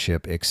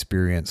relationship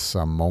experienced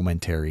some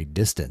momentary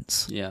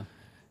distance. Yeah.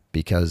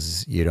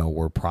 Because,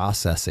 we're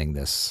processing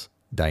this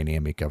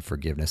dynamic of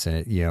forgiveness,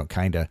 and it,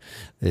 kind of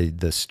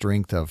the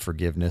strength of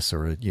forgiveness,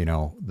 or,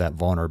 that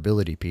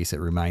vulnerability piece. It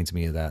reminds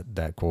me of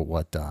that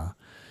quote,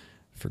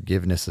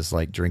 forgiveness is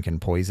like drinking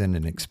poison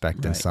and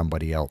expecting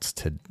somebody else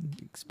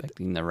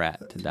expecting the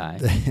rat to die.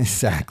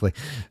 Exactly.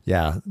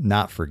 Yeah.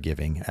 Not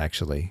forgiving,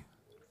 actually.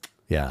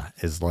 Yeah,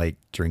 is like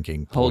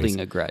drinking poison. Holding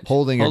a grudge.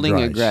 Holding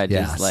a grudge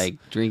is like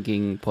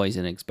drinking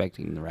poison,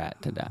 expecting the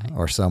rat to die.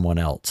 Or someone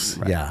else.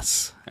 Right.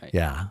 Yes. Right.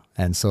 Yeah.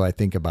 And so I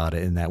think about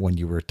it in that when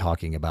you were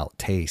talking about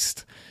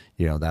taste,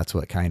 that's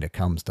what kind of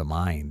comes to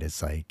mind.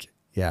 It's like,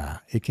 yeah,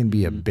 it can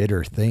be a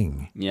bitter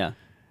thing. Yeah.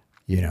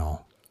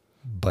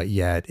 But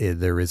yet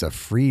there is a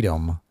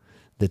freedom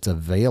that's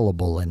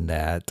available in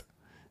that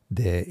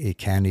it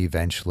can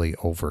eventually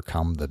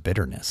overcome the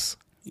bitterness.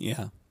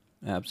 Yeah,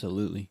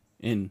 absolutely.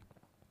 And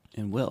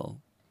will.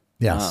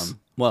 Yes.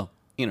 Well,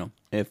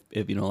 if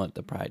you don't let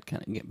the pride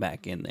kind of get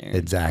back in there.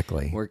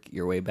 Exactly. Work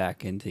your way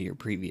back into your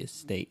previous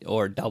state,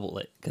 or double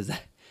it, because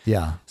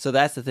Yeah. So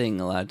that's the thing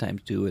a lot of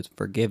times too with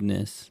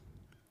forgiveness.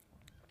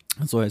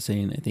 That's what I was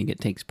saying. I think it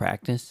takes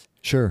practice.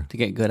 Sure. To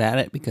get good at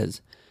it,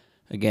 because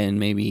again,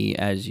 maybe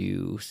as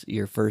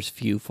your first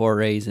few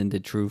forays into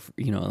true,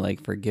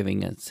 like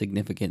forgiving a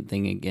significant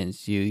thing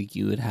against you,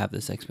 you would have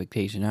this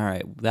expectation. All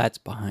right, that's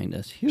behind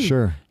us. Phew.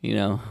 Sure.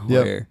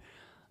 Where,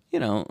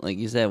 like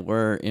you said,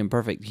 we're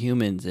imperfect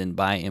humans, and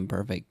by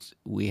imperfect,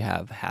 we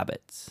have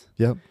habits.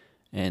 Yep.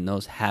 And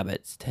those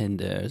habits tend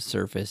to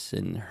surface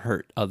and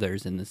hurt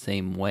others in the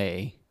same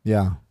way.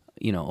 Yeah.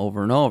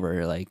 Over and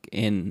over, like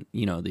in,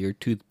 your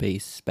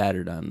toothpaste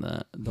spattered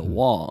on the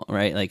wall,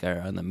 right? Like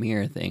on the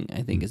mirror thing,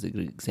 I think is a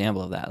good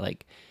example of that.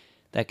 Like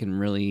that can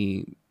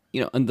really,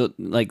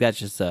 like that's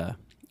just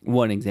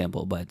one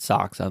example, but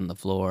socks on the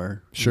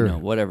floor, sure.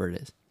 Whatever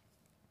it is.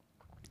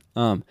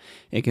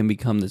 It can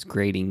become this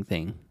grating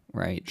thing,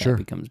 right? That sure.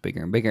 becomes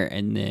bigger and bigger.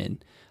 And then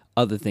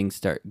other things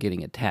start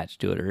getting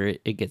attached to it, or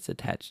it gets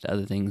attached to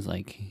other things.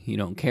 Like, you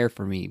don't care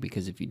for me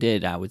because if you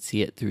did, I would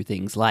see it through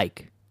things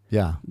like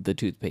the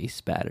toothpaste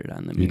spattered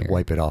on the mirror. You'd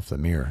wipe it off the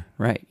mirror.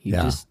 Right. You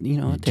just,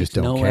 it takes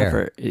no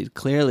effort.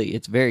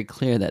 It's very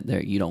clear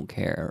that you don't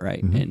care,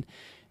 right? Mm-hmm.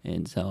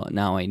 And so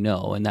now I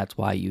know, and that's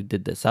why you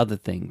did this other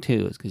thing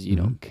too, is because you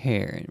don't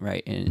care,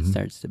 right? And it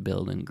starts to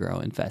build and grow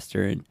and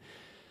fester, and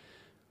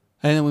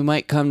then we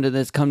might come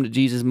to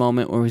Jesus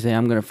moment where we say,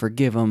 I'm going to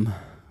forgive him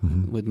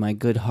with my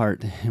good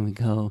heart, and we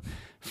go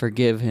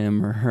forgive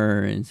him or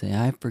her and say,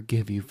 I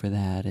forgive you for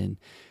that, and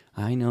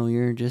I know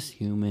you're just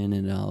human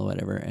and all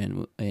whatever.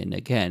 And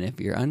again, if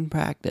you're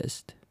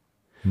unpracticed,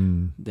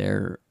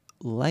 there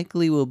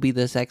likely will be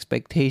this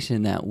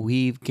expectation that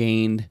we've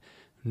gained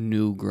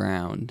new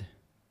ground.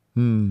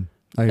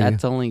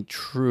 That's only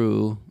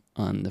true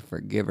on the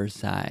forgiver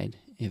side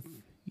if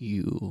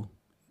you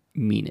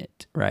mean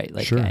it, right?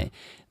 Like sure.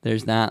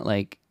 There's not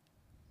like,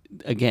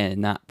 again,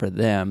 not for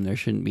them, there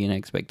shouldn't be an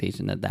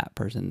expectation that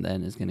person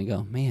then is going to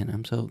go, man,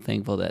 I'm so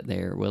thankful that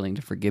they're willing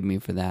to forgive me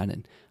for that,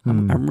 and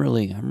I'm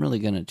really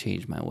going to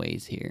change my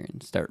ways here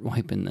and start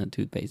wiping the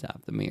toothpaste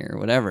off the mirror or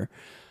whatever.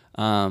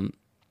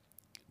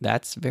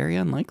 That's very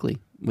unlikely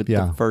with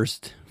the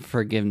first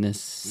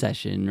forgiveness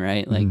session,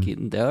 right? Like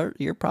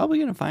you're probably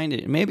going to find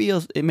it. Maybe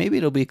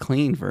it'll be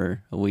clean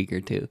for a week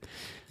or two.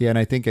 Yeah, and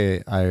I think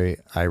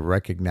I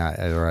recognize,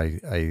 or I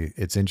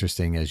it's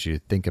interesting as you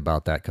think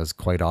about that, because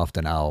quite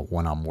often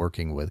when I'm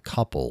working with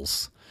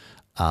couples,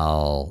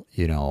 I'll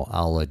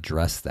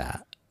address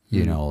that.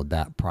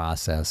 That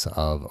process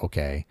of,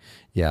 okay,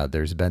 yeah,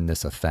 there's been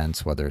this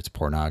offense, whether it's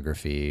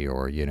pornography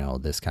or,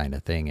 this kind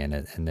of thing.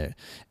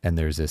 And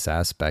there's this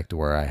aspect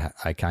where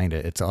I kind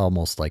of, it's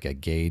almost like a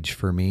gauge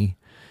for me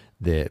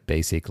that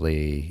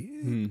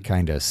basically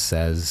kind of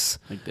says,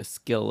 like the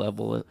skill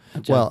level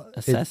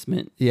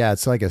assessment.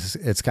 It's like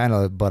it's kind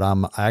of, but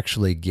I'm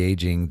actually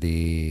gauging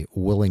the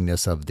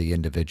willingness of the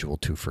individual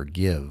to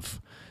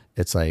forgive.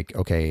 It's like,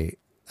 okay,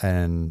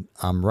 and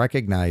I'm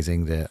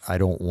recognizing that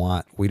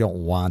we don't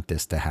want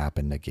this to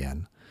happen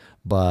again.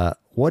 But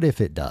what if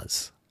it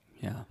does?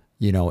 Yeah.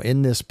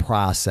 In this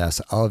process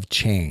of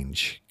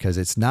change, because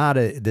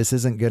this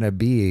isn't going to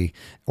be,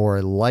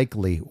 or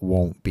likely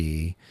won't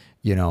be,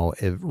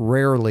 it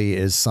rarely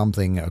is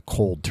something a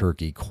cold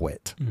turkey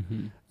quit,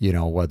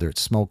 whether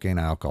it's smoking,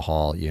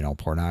 alcohol,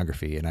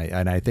 pornography.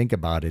 And I think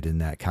about it in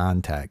that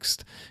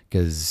context,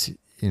 because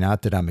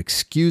not that I'm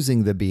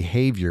excusing the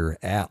behavior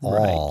at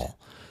all,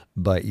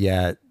 but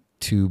yet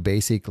to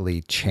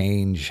basically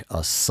change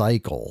a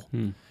cycle,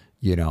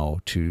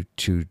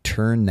 to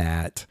turn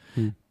that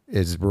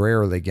is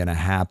rarely going to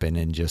happen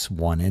in just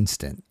one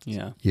instant.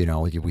 Yeah.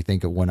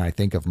 When I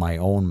think of my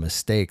own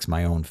mistakes,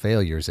 my own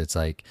failures, it's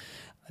like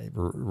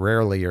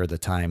rarely are the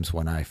times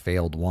when I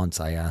failed once,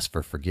 I asked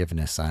for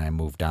forgiveness and I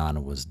moved on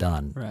and was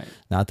done. Right.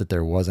 Not that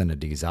there wasn't a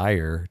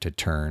desire to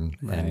turn,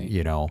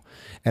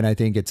 and I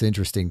think it's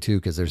interesting too,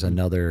 because there's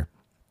another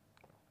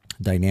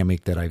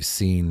dynamic that I've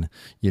seen,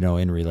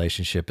 in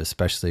relationship,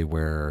 especially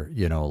where,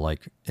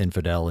 like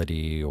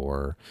infidelity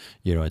or,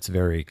 it's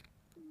very,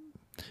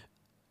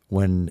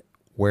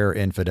 where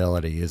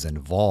infidelity is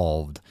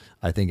involved,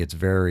 I think it's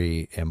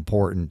very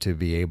important to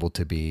be able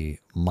to be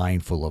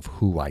mindful of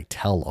who I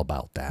tell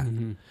about that,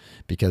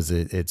 because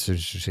it's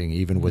interesting,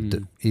 even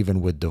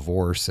with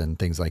divorce and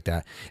things like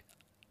that.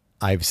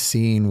 I've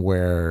seen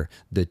where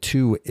the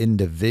two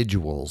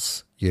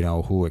individuals,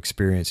 who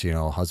experience,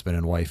 husband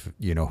and wife,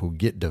 who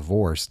get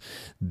divorced,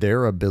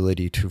 their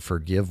ability to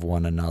forgive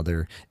one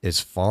another is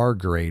far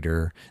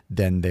greater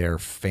than their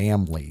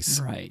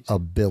family's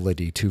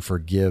ability to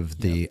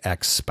forgive the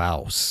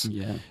ex-spouse.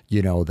 Yeah.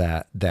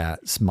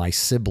 That my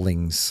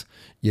siblings,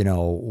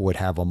 would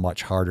have a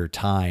much harder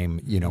time,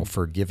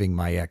 forgiving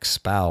my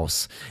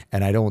ex-spouse.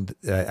 And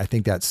I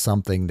think that's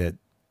something that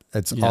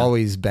it's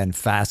always been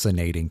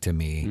fascinating to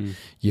me,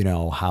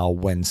 how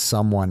when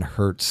someone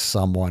hurts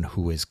someone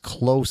who is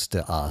close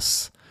to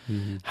us,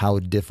 how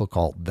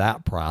difficult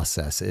that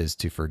process is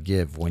to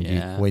forgive when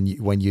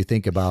you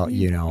think about,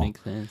 you know,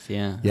 makes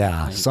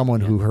sense.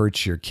 Someone who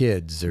hurts your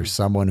kids or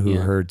someone who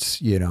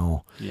hurts, you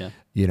know,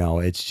 you know,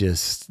 it's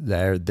just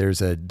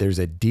there's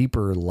a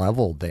deeper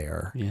level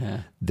there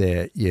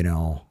that, you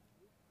know,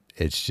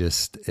 it's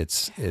just,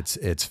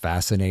 it's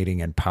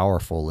fascinating and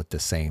powerful at the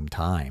same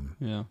time.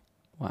 Yeah.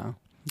 Wow.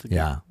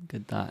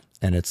 Good thought.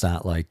 And it's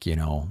not like, you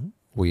know,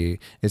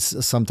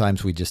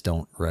 sometimes we just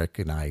don't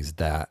recognize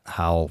that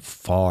how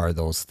far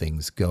those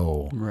things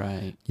go.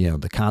 Right. You know,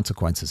 the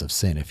consequences of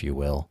sin, if you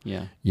will.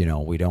 Yeah. You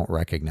know, we don't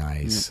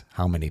recognize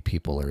how many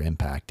people are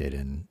impacted.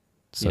 And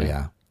so,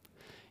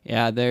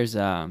 Yeah, there's,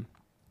 it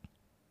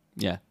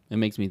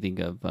makes me think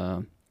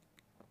of,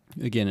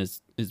 again,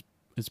 as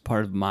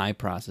part of my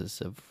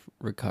process of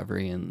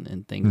recovery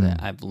and things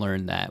that I've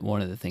learned that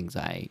one of the things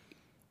I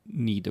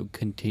need to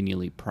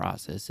continually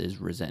process is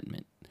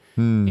resentment.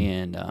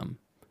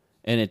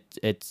 And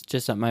it's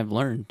just something I've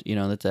learned, you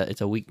know,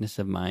 it's a weakness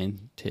of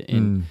mine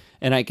and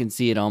I can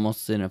see it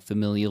almost in a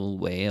familial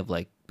way of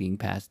like being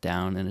passed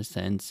down in a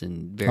sense,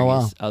 and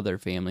various other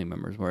family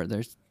members where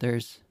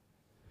there's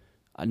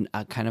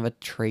a kind of a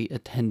trait, a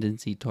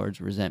tendency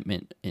towards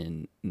resentment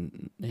and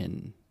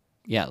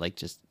like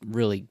just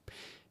really,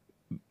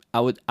 I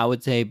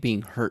would say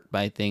being hurt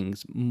by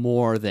things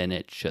more than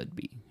it should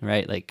be,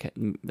 right? Like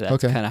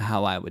that's kind of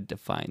how I would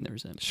define the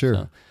resentment. Sure.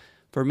 So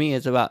for me,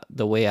 it's about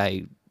the way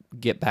I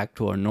get back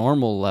to a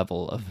normal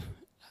level of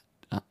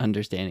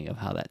understanding of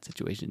how that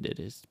situation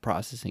is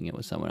processing it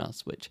with someone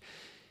else, which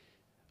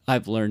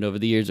I've learned over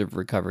the years of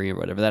recovery or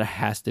whatever, that it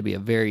has to be a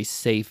very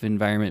safe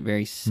environment,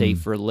 very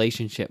safe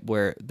relationship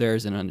where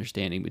there's an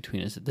understanding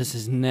between us that this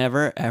is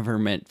never, ever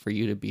meant for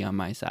you to be on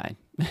my side.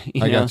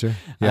 I got you.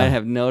 Yeah. I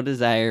have no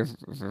desire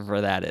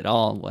for that at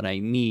all. What I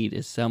need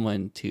is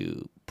someone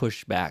to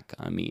push back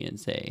on me and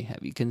say, have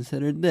you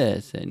considered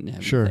this?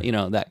 And you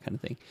know, that kind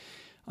of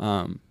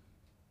thing.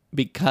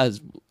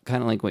 Because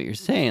kind of like what you're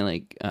saying,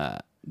 like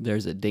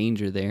there's a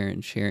danger there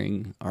in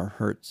sharing our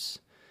hurts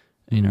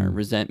and our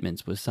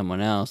resentments with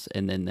someone else,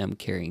 and then them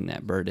carrying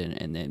that burden,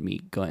 and then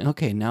me going,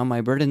 okay, now my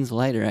burden's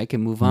lighter, I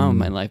can move on with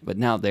my life, but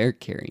now they're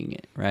carrying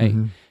it, right?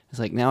 It's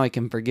like, now I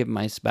can forgive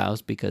my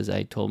spouse because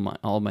I told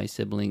all my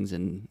siblings,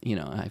 and, you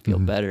know, I feel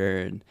better,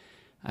 and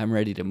I'm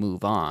ready to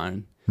move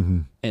on.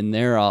 And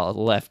they're all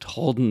left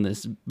holding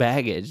this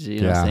baggage,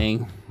 you know,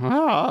 saying,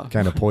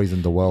 kind of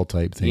poisoned the well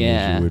type thing,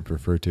 as you would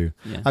refer to.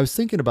 I was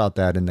thinking about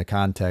that in the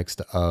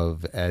context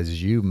of,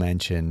 as you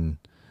mentioned,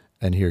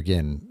 and here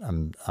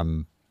again,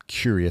 I'm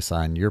curious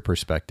on your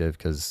perspective,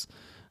 because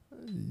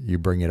you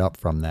bring it up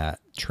from that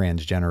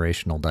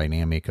transgenerational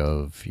dynamic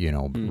of, you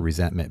know,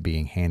 resentment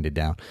being handed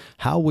down.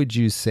 How would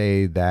you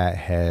say that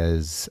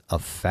has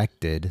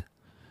affected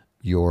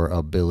your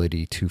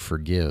ability to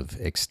forgive,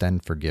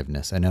 extend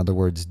forgiveness? In other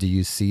words, do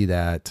you see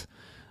that?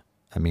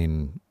 I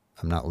mean,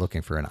 I'm not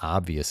looking for an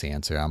obvious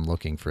answer. I'm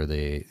looking for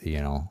the, you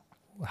know,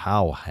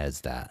 how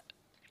has that?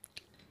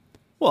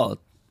 Well,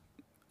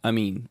 I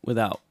mean,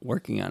 without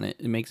working on it,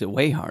 it makes it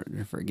way harder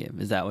to forgive.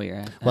 Is that what you're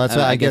at? Well,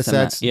 I guess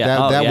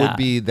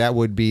that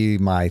would be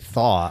my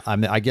thought. I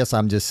mean, I guess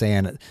I'm just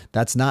saying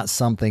that's not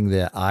something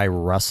that I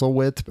wrestle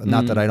with.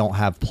 Not that I don't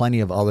have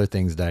plenty of other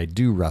things that I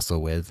do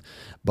wrestle with,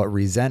 but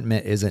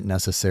resentment isn't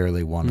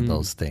necessarily one of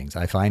those things.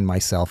 I find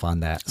myself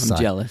on that side.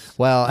 I'm jealous.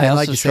 Well, I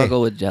also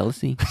struggle with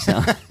jealousy.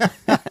 So.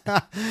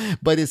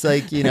 But it's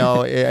like, you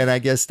know, and I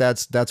guess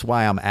that's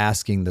why I'm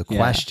asking the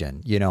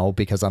question, you know,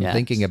 because I'm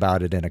thinking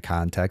about it in a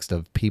context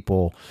of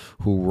people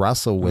who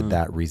wrestle with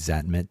that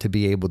resentment, to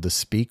be able to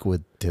speak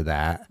to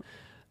that.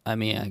 I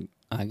mean,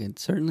 I can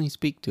certainly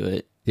speak to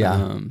it.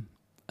 Yeah.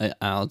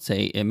 I would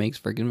say it makes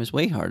forgiveness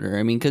way harder.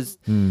 I mean, because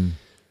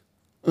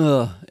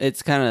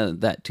it's kind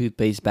of that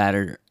toothpaste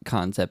spatter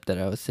concept that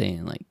I was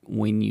saying. Like,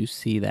 when you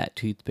see that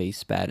toothpaste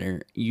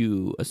spatter,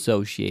 you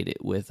associate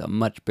it with a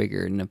much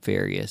bigger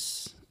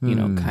nefarious, you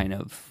know, kind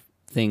of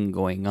thing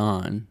going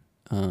on,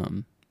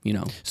 you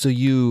know. So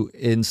you,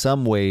 in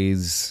some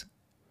ways,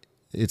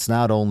 it's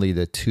not only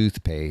the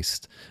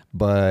toothpaste,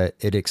 but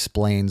it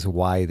explains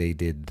why they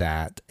did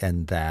that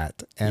and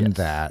that and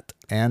that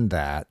and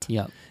that.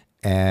 Yep.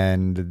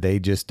 And they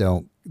just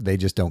don't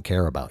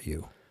care about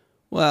you.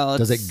 Well,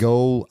 does it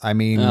go, I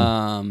mean,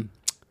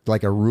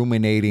 like a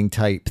ruminating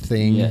type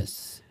thing?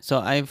 Yes. So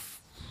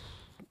I've,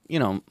 you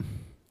know,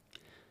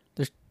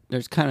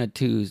 there's kind of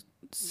two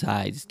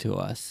sides to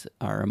us,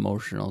 our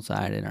emotional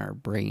side and our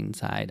brain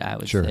side, I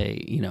would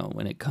say, you know,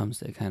 when it comes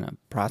to kind of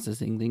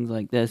processing things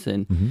like this.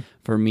 And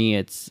for me,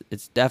 it's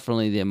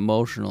definitely the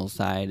emotional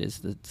side is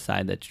the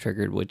side that's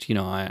triggered, which, you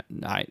know, I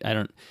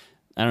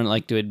don't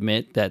like to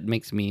admit. That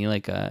makes me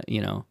like a,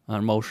 you know, an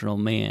emotional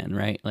man,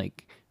 right?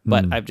 Like,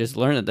 but I've just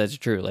learned that that's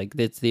true. Like,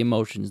 it's the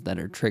emotions that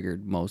are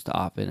triggered most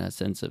often. A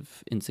sense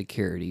of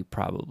insecurity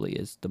probably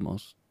is the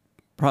most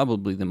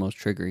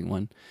triggering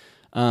one.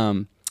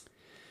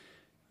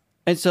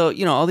 And so,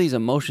 all these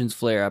emotions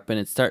flare up,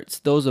 and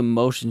those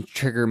emotions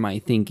trigger my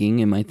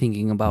thinking, and my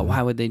thinking about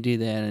why would they do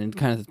that, and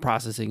kind of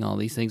processing all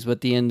these things. But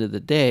at the end of the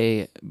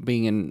day,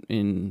 being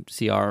in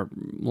CR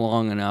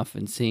long enough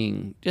and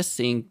seeing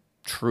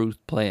truth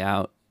play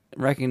out,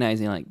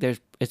 recognizing like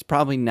it's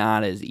probably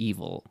not as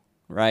evil,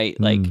 right?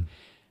 Like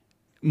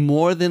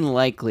more than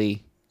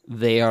likely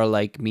they are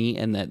like me,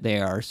 and that they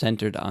are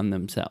centered on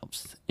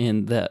themselves,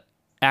 and the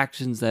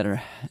actions that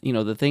are,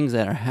 the things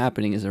that are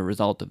happening as a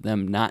result of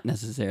them not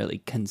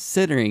necessarily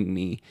considering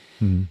me,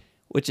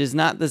 which is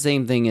not the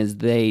same thing as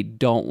they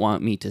don't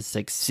want me to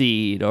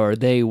succeed, or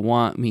they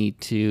want me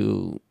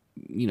to,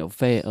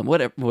 fail,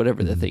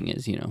 whatever the thing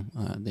is,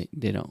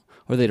 they don't,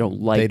 or they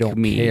don't like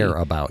me. They don't care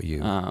about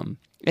you.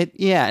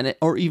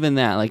 Or even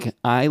that, like,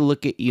 I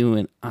look at you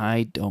and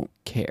I don't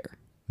care.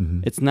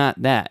 It's not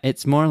that.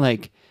 It's more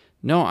like,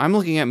 no, I'm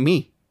looking at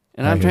me.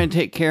 And I'm trying to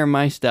take care of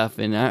my stuff,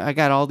 and I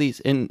got all these,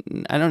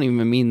 and I don't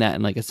even mean that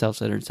in like a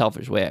self-centered,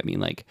 selfish way. I mean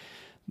like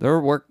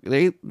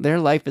their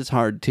life is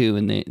hard too,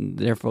 and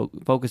they're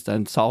focused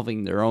on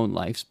solving their own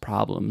life's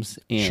problems,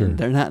 and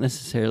they're not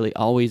necessarily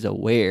always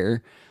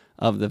aware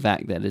of the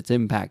fact that it's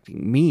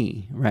impacting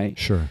me, right?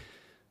 Sure.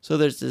 So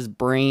there's this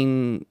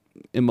brain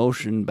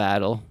emotion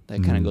battle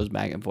that kind of goes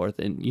back and forth,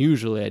 and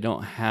usually I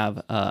don't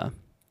have I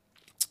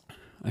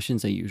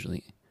shouldn't say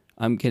usually.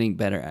 I'm getting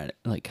better at it,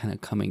 like kind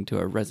of coming to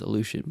a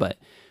resolution, but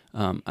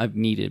I've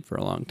needed for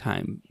a long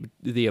time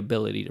the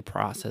ability to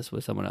process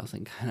with someone else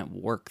and kind of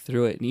work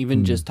through it. And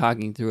even just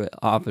talking through it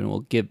often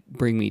will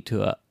bring me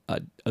to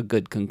a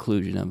good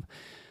conclusion of,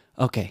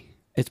 okay,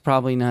 it's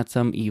probably not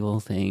some evil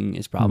thing.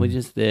 It's probably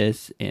just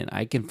this, and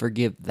I can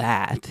forgive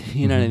that.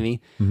 You know what I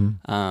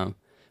mean?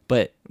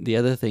 But the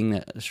other thing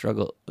that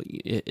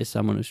is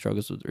someone who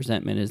struggles with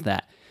resentment is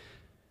that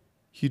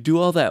you do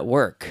all that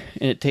work,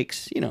 and it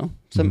takes,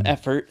 some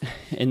effort,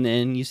 and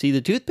then you see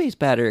the toothpaste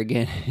batter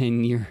again,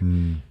 and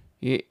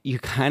you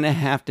kind of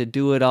have to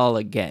do it all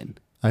again.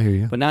 I hear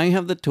you. But now you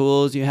have the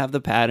tools, you have the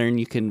pattern,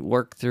 you can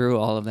work through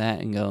all of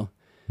that and go,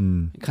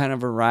 kind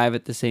of arrive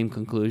at the same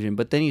conclusion,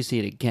 but then you see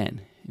it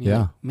again.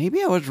 Like,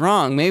 maybe I was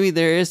wrong. Maybe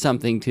there is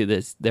something to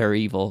this. They're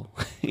evil,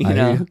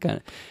 kind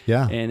of.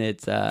 Yeah. And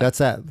it's that's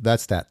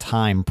that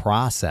time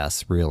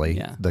process, really.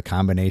 Yeah. The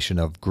combination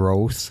of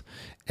growth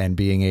and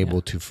being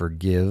able to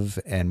forgive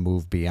and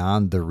move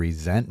beyond the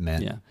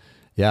resentment.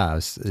 Yeah.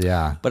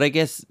 But I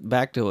guess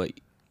back to what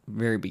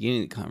very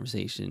beginning of the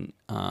conversation,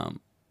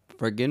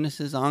 forgiveness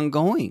is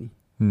ongoing.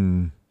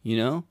 And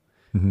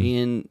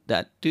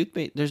that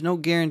toothpaste, there's no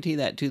guarantee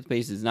that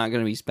toothpaste is not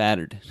going to be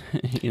spattered.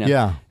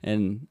 Yeah.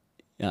 And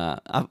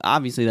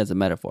obviously that's a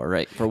metaphor,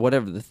 right? For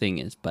whatever the thing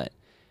is, but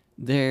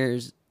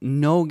there's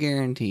no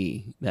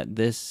guarantee that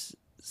this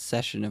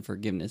session of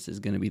forgiveness is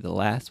going to be the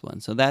last one.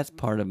 So that's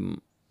part of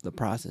the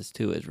process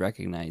too, is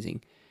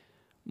recognizing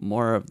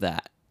more of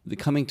that, the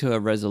coming to a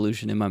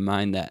resolution in my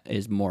mind that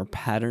is more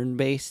pattern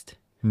based,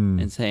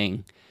 and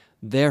saying,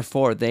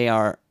 therefore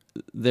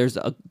there's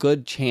a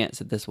good chance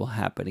that this will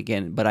happen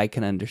again, but I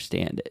can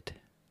understand it.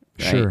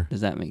 Right? Sure.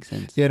 Does that make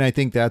sense? Yeah, and I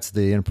think that's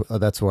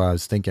that's what I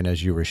was thinking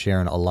as you were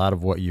sharing. A lot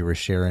of what you were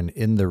sharing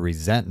in the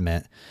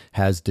resentment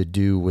has to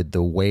do with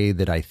the way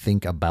that I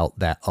think about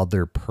that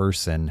other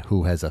person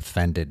who has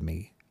offended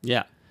me.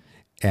 Yeah.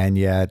 And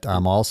yet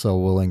I'm also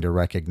willing to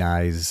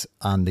recognize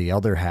on the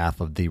other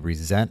half of the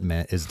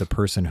resentment is the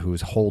person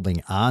who's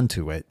holding on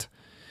to it.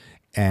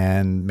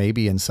 And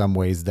maybe in some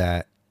ways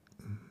that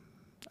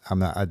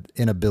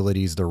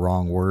inability is the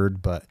wrong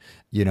word, but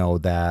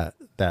that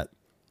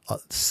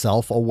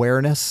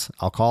self-awareness,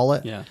 I'll call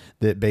it,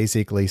 that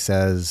basically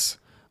says,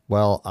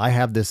 well, I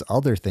have this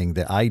other thing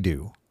that I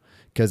do.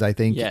 Because I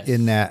think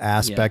in that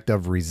aspect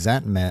of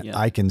resentment,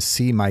 I can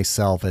see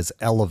myself as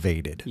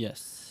elevated.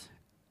 Yes.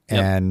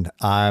 And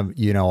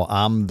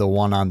I'm the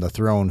one on the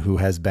throne who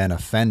has been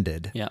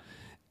offended. Yeah.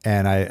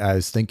 And I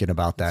was thinking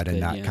about that in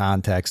that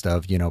context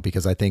of,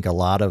 because I think a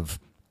lot of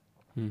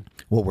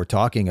what we're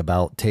talking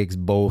about takes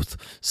both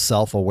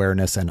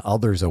self-awareness and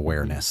others'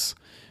 awareness,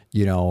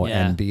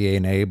 and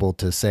being able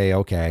to say,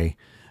 okay,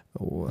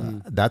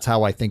 that's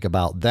how I think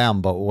about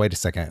them, but wait a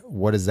second,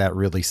 what does that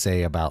really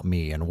say about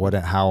me? And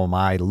how am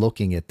I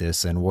looking at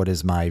this? And what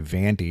is my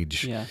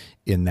vantage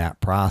in that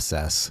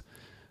process?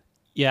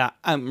 Yeah,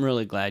 I'm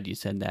really glad you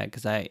said that,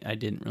 because I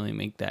didn't really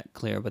make that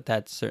clear, but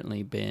that's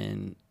certainly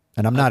been...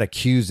 And I'm not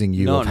accusing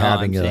you of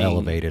having it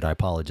elevated. I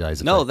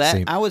apologize.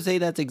 I would say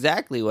that's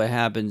exactly what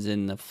happens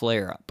in the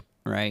flare-up,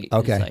 right?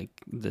 Okay. It's like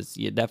this,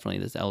 definitely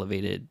this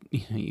elevated,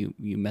 you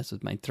mess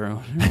with my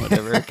throne or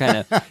whatever, kind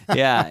of,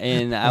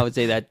 and I would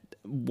say that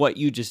what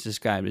you just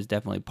described is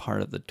definitely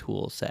part of the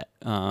tool set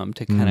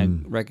to kind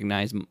of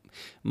recognize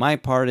my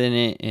part in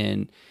it,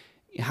 and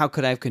how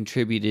could I have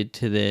contributed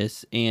to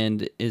this?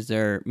 And is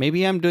there,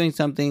 maybe I'm doing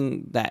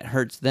something that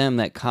hurts them,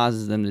 that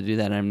causes them to do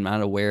that, and I'm not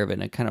aware of it,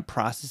 and I'm kind of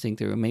processing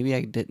through it. Maybe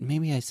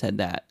I said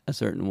that a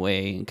certain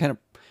way, and kind of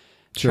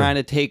trying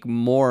to take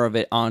more of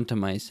it onto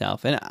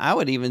myself. And I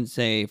would even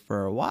say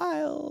for a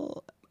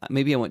while,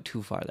 maybe I went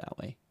too far that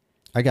way.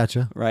 I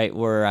gotcha. Right,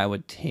 where I'd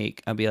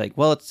be like,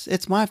 well,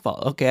 it's my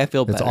fault. Okay, I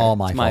feel better. It's all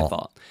my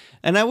fault.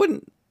 And I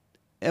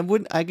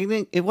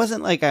think it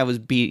wasn't like I was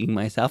beating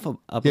myself up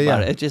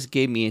about it. It just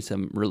gave me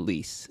some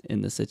release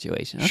in the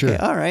situation. Okay,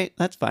 sure. All right,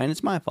 that's fine.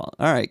 It's my fault.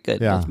 All right,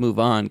 good. Yeah. Let's move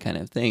on, kind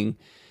of thing.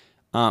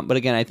 But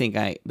again, I think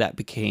that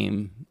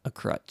became a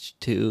crutch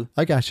too.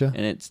 I gotcha.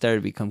 And it started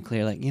to become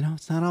clear, like,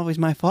 it's not always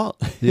my fault.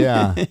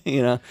 Yeah.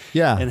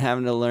 Yeah. And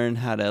having to learn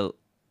how to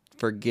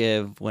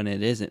forgive when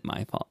it isn't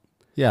my fault.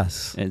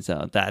 Yes. And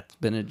so that's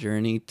been a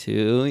journey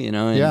too,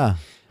 And, yeah.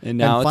 And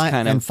now it's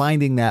kind of... And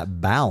finding that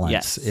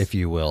balance, if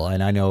you will.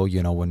 And I know,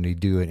 when we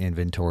do an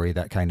inventory,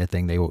 that kind of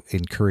thing, they will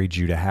encourage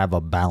you to have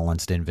a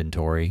balanced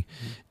inventory.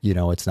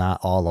 Mm-hmm. It's not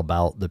all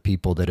about the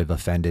people that have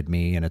offended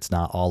me, and it's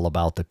not all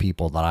about the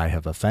people that I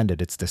have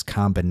offended. It's this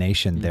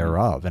combination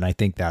thereof. And I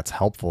think that's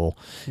helpful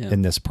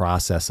in this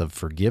process of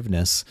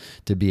forgiveness,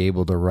 to be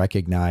able to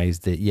recognize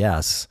that,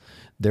 yes,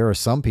 there are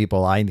some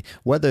people,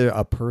 whether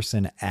a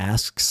person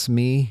asks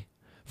me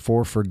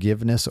for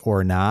forgiveness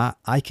or not,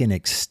 I can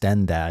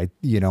extend that,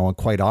 and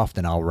quite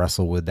often I'll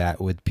wrestle with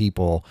that with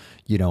people,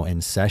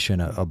 in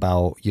session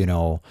about,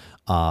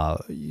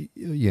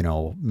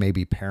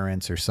 maybe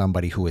parents or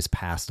somebody who has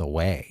passed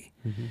away,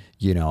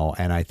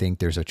 and I think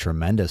there's a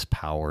tremendous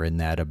power in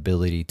that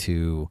ability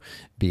to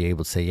be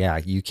able to say,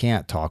 yeah, you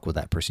can't talk with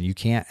that person. You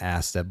can't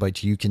ask that,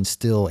 but you can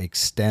still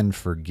extend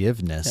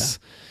forgiveness.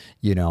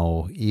 Yeah.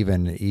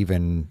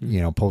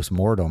 Even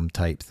post-mortem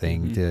type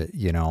thing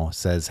to,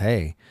 says,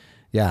 hey,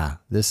 yeah,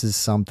 this is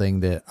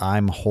something that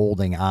I'm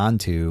holding on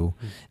to,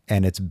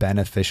 and it's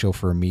beneficial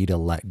for me to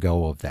let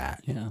go of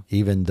that,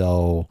 even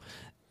though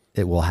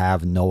it will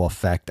have no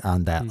effect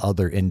on that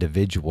other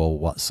individual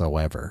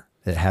whatsoever.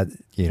 It had,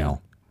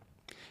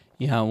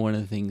 Yeah, one of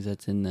the things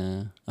that's in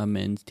the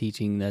men's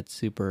teaching that's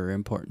super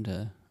important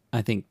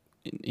I think,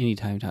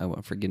 anytime you talk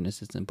about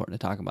forgiveness, it's important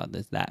to talk about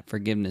this, that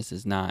forgiveness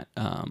is not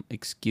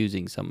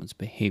excusing someone's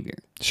behavior.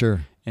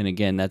 Sure. And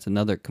again, that's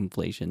another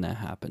conflation that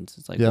happens.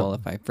 It's like, well,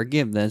 if I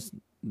forgive them,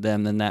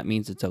 then that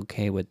means it's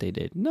okay what they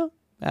did. No,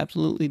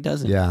 absolutely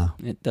doesn't. Yeah.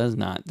 It does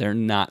not. They're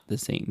not the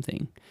same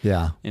thing.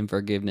 Yeah. And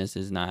forgiveness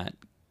is not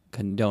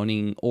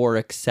condoning or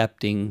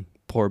accepting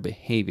poor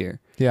behavior.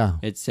 Yeah.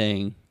 It's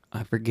saying,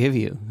 I forgive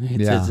you.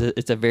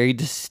 It's a very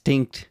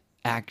distinct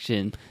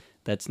action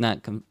that's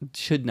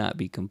should not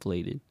be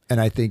conflated. And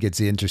I think it's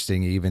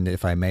interesting, even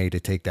if I may, to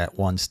take that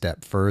one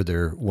step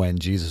further, when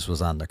Jesus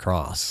was on the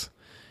cross,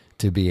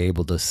 to be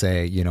able to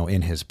say,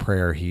 in his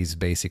prayer, he's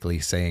basically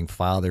saying,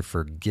 Father,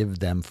 forgive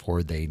them,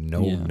 for they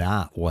know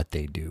not what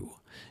they do.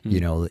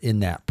 In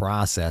that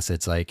process,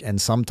 it's like,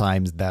 and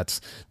sometimes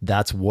that's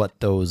what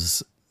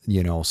those,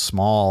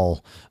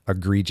 small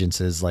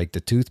egregiances like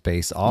the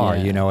toothpaste are,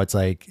 it's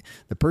like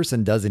the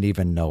person doesn't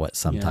even know it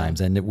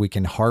sometimes. And we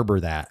can harbor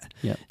that,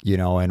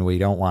 and we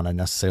don't want to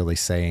necessarily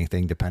say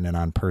anything depending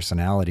on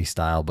personality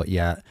style, but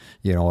yet,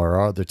 or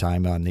other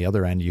time on the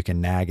other end, you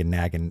can nag and,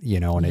 and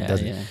it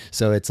doesn't. Yeah.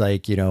 So it's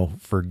like,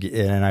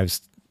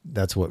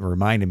 that's what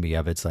reminded me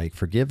of. It's like,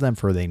 forgive them,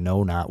 for they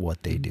know not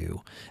what they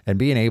do. And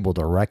being able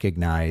to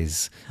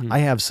recognize, I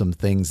have some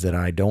things that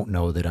I don't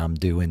know that I'm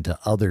doing to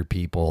other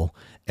people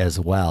as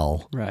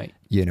well. Right.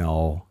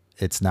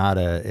 It's not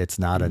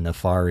a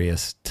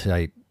nefarious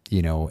type,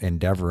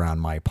 endeavor on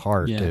my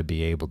part to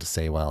be able to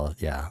say, well,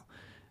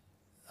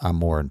 I'm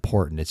more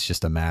important. It's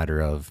just a matter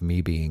of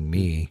me being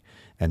me,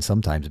 and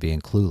sometimes being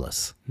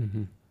clueless.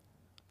 Mm-hmm.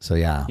 So,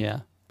 yeah.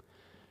 Yeah.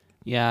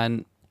 Yeah.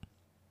 And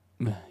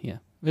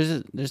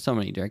There's so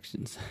many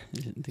directions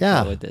to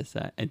go with this.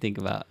 I think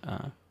about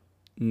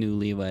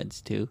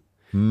newlyweds too.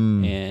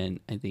 And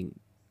I think,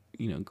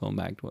 going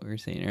back to what we were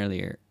saying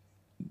earlier,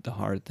 the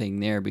hard thing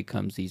there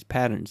becomes these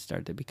patterns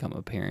start to become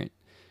apparent.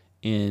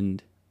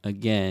 And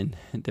again,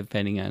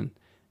 depending on,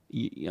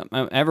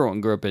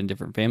 everyone grew up in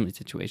different family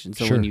situations.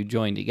 So when you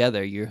join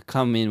together, you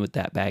come in with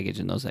that baggage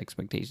and those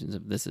expectations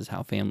of this is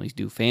how families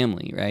do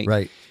family, right?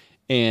 Right.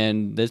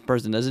 And this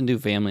person doesn't do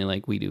family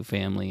like we do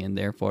family, and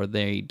therefore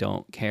they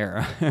don't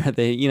care.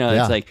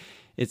 It's like,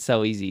 it's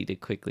so easy to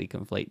quickly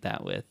conflate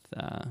that with,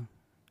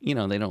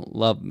 they don't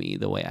love me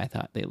the way I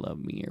thought they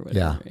loved me or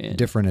whatever. Yeah, and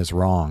different is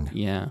wrong.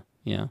 Yeah,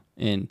 yeah.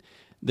 And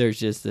there's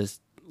just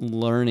this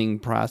learning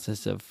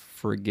process of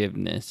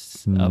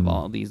forgiveness of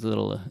all these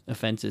little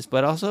offenses,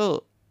 but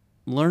also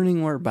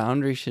learning where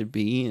boundaries should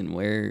be and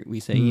where we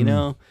say,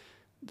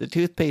 the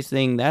toothpaste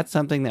thing, that's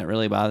something that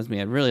really bothers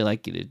me. I'd really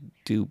like you to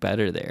do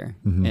better there.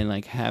 And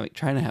like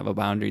trying to have a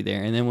boundary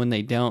there. And then when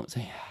they don't,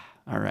 say,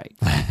 all right,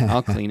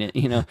 I'll clean it.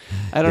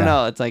 I don't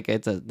know. It's like,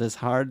 this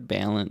hard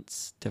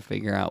balance to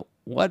figure out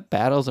what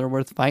battles are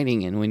worth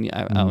fighting. And when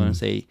I want to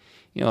say,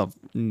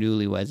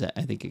 newlyweds,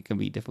 I think it can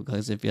be difficult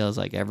because it feels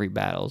like every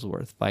battle is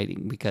worth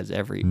fighting, because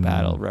every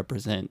battle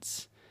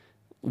represents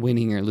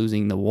winning or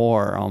losing the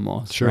war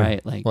almost,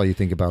 right? Like, well, you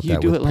think about you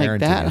that do with it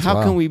like that.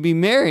 How can we be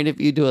married if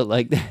you do it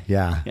like that?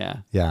 Yeah.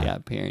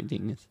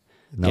 Parenting is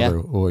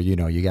or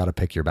you got to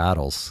pick your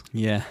battles.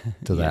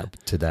 To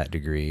that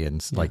degree,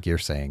 and like you're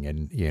saying,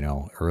 and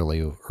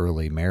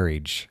early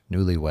marriage,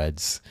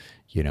 newlyweds,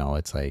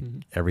 It's like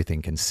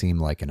everything can seem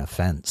like an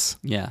offense.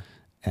 Yeah.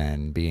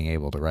 And being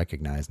able to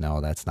recognize, no,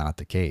 that's not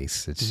the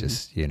case. It's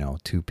just,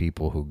 two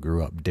people who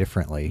grew up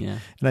differently. Yeah.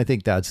 And I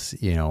think that's,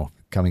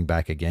 coming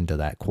back again to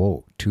that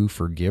quote, two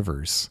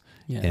forgivers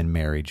in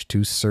marriage,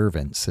 two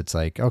servants. It's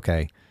like,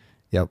 okay,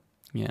 yep.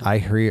 Yeah. I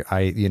hear,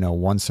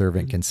 one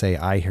servant can say,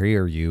 I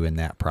hear you in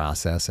that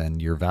process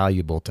and you're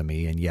valuable to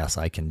me. And yes,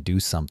 I can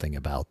do something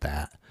about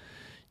that.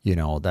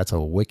 That's a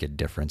wicked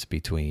difference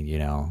between,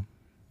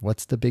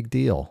 what's the big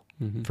deal?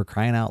 For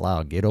crying out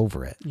loud, get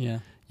over it. Yeah.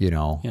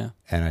 Yeah.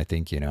 And I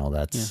think,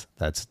 that's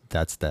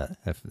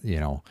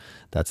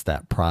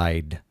that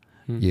pride,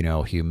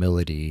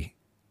 humility,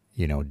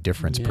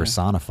 difference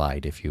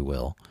personified, if you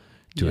will,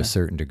 to a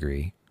certain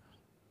degree,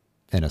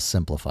 in a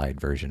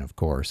simplified version, of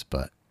course,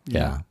 but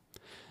yeah.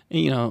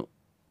 And,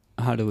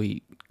 how do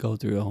we go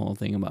through a whole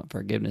thing about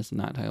forgiveness and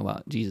not talk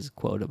about Jesus'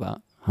 quote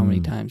about how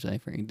many times I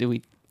forgive? Did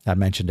we? I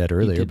mentioned it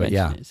earlier, but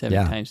yeah.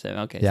 7 times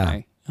 7. Okay.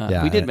 Sorry.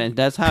 We did mention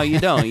that's how you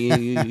don't.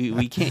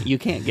 You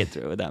can't get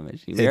through it without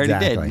mentioning. We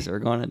already did, so we're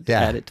going to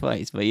add it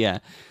twice. But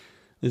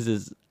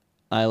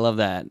I love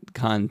that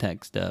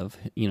context of,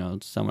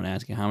 someone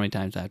asking how many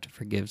times I have to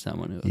forgive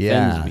someone who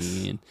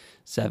offends me. And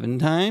 7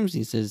 times,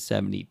 he says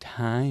 70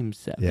 times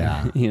 7.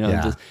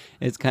 Yeah.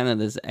 It's kind of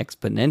this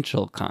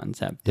exponential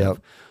concept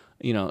of,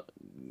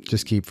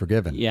 just keep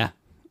forgiving. Yeah.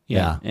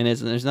 And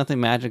there's nothing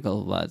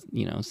magical about,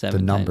 7 the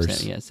numbers.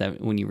 times 7. 7.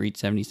 When you reach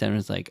 77,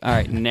 it's like, all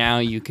right, now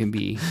you can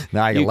be.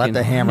 Now you can let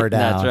the hammer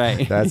down. That's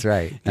right. That's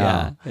right.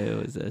 Yeah.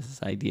 It was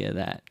this idea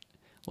that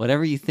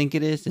whatever you think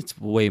it is, it's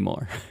way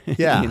more.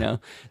 Yeah.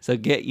 So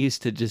get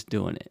used to just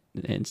doing it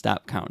and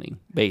stop counting,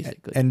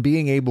 basically. And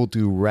being able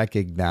to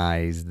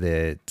recognize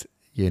that,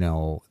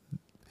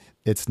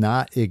 it's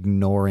not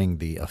ignoring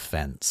the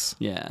offense.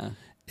 Yeah.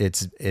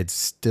 It's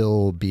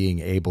still being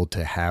able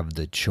to have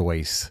the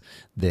choice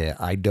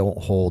that I don't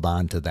hold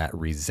on to that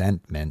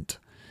resentment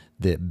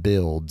that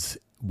builds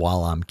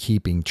while I'm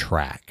keeping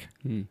track.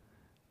 And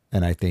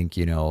I think,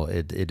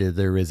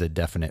 there is a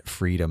definite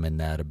freedom in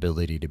that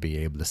ability to be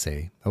able to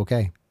say,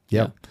 okay,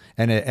 yep.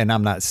 Yeah. And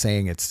I'm not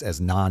saying it's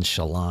as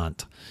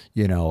nonchalant,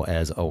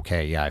 as,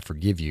 okay, yeah, I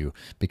forgive you,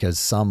 because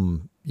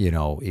some,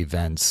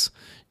 events,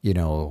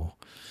 that's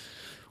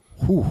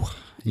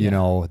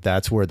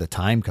where the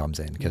time comes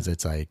in, because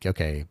it's like,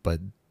 okay, but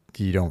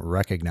you don't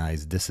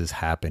recognize this has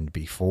happened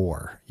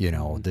before,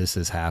 this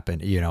has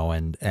happened,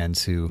 and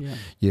so,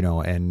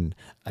 and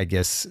I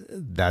guess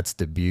that's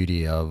the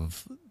beauty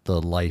of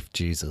the life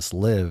Jesus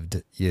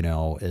lived.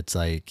 It's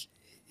like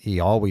he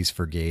always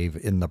forgave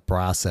in the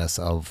process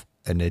of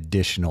an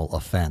additional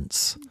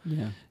offense,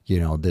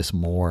 this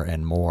more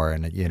and more.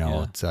 And,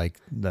 it's like,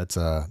 that's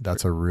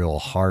a real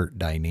heart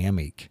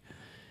dynamic,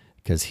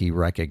 because he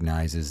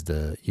recognizes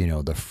the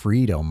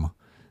freedom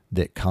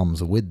that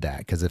comes with that.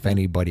 Because if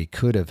anybody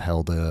could have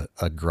held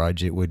a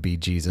grudge, it would be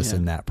Jesus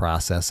in that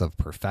process of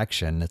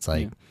perfection. It's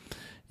like,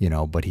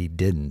 but he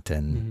didn't.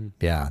 And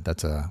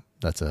that's a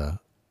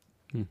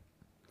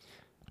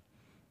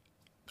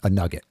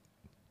nugget.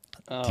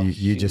 Oh,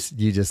 you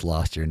just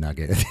lost your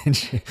nugget.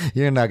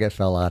 Your nugget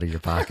fell out of your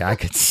pocket. I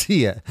could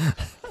see it.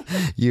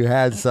 You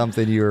had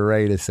something you were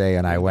ready to say,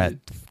 and I went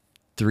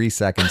 3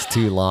 seconds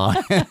too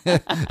long. And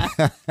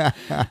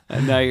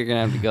now you're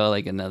gonna have to go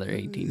like another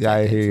 18 seconds. Yeah,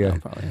 I hear you.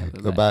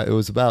 It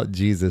was about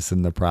Jesus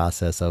in the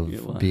process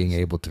of being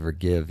able to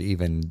forgive,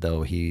 even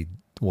though he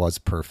was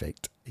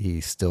perfect.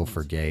 He still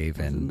forgave,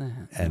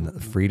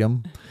 and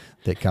freedom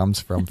that comes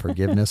from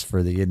forgiveness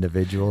for the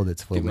individual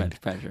that's too much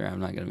pressure.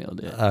 I'm not gonna be able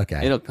to do it.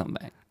 Okay, it'll come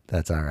back.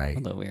 That's all right.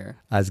 Although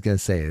I was gonna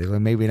say,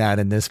 maybe not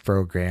in this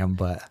program,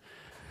 but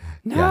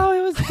no,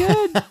 it was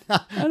good.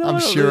 I'm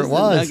sure it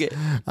was.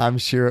 I'm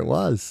sure it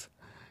was.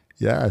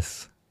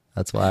 Yes,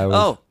 that's why I was.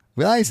 Oh,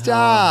 nice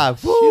job!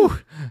 Woo!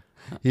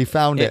 He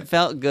found it. It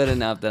felt good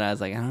enough that I was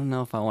like, I don't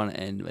know if I want to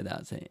end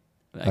without saying it.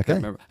 I can't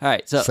remember. All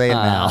right, so say it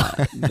now.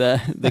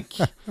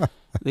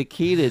 The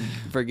key to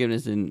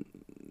forgiveness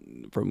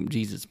from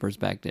Jesus'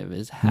 perspective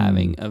is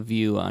having a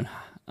view on,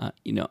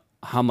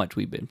 how much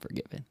we've been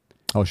forgiven.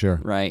 Oh,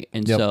 sure. Right.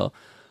 And so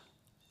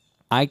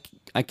I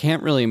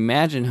can't really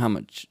imagine how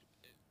much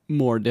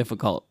more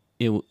difficult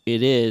it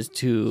is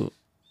to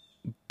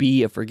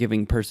be a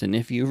forgiving person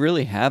if you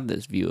really have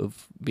this view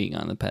of being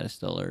on the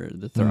pedestal or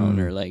the throne,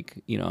 or like,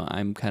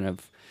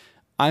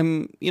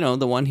 I'm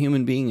the one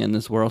human being in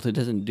this world who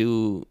doesn't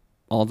do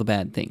all the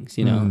bad things.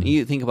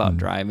 You think about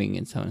driving,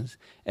 and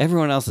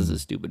everyone else is a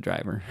stupid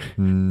driver,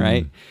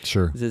 right?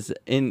 Sure.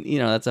 And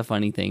that's a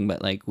funny thing,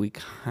 but like we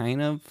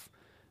kind of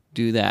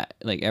do that.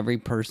 Like every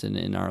person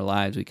in our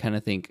lives, we kind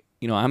of think,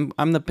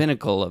 I'm the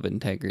pinnacle of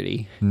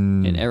integrity,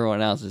 and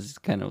everyone else is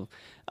kind of.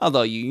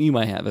 Although you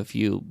might have a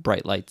few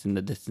bright lights in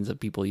the distance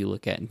of people you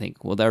look at and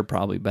think, well, they're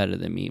probably better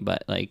than me.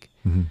 But like,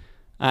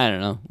 I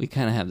don't know. We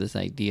kind of have this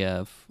idea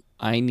of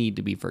I need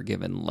to be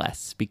forgiven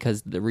less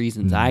because the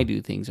reasons I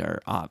do things are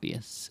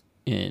obvious.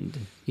 and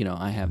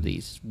I have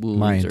these wounds.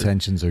 My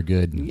intentions are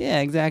good.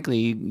 Yeah,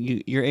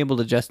 exactly. You're able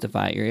to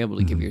justify it. You're able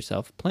to give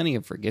yourself plenty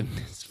of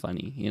forgiveness.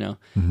 Funny,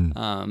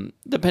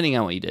 depending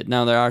on what you did.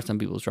 Now, there are some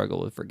people who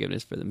struggle with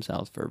forgiveness for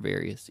themselves for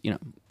various,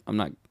 I'm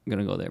not going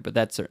to go there, but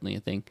that's certainly a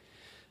thing.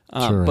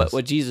 But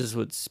what Jesus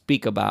would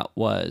speak about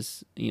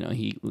was,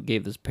 he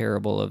gave this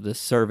parable of this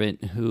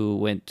servant who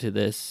went to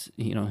this,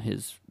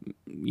 his,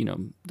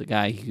 the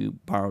guy who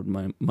borrowed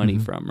money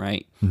from,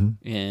 right?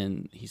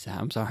 And he said,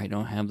 I'm sorry, I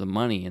don't have the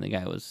money. And the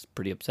guy was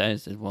pretty upset. He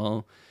said,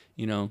 well,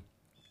 I'm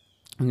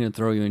going to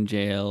throw you in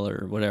jail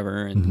or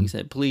whatever. And he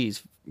said,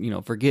 please,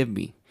 forgive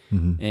me.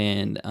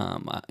 And,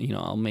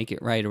 I'll make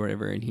it right or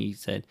whatever. And he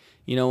said,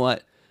 you know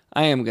what?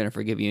 I am going to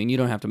forgive you, and you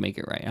don't have to make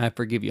it right. I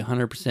forgive you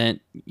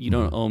 100%. You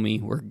don't owe me.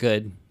 We're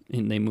good.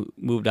 And they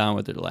moved on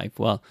with their life.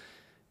 Well,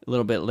 a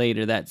little bit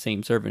later, that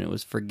same servant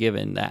was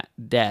forgiven that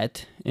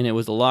debt, and it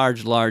was a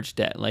large, large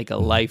debt, like a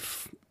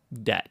life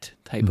debt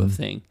type of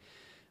thing.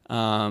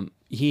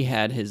 He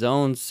had his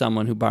own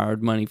someone who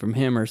borrowed money from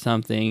him or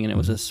something, and it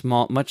was a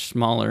much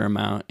smaller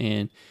amount,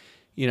 and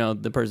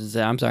the person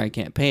said, I'm sorry, I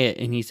can't pay it.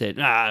 And he said,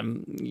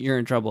 you're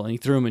in trouble. And he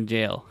threw him in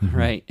jail,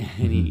 right?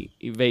 And he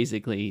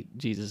basically,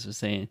 Jesus was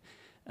saying,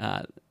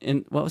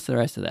 and what was the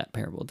rest of that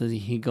parable?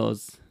 He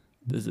goes,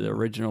 this is the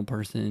original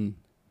person.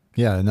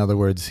 Yeah, in other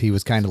words, he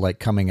was kind of like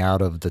coming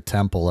out of the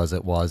temple as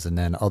it was, and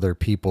then other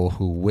people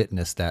who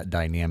witnessed that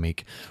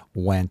dynamic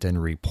went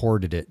and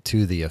reported it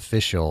to the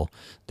official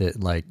that,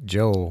 like,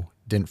 Joe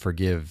didn't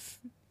forgive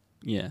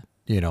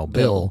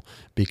Bill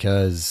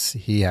because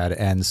he had,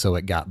 and so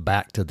it got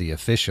back to the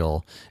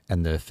official,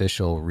 and the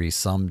official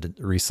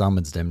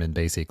resummons him and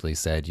basically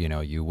said,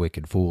 you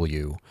wicked fool,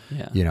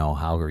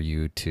 how are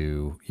you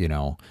to,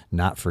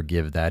 not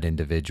forgive that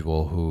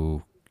individual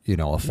who,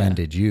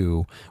 offended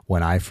you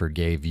when I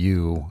forgave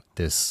you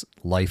this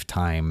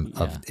lifetime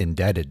of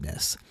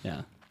indebtedness.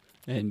 Yeah.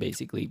 And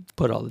basically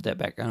put all the debt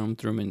back on him,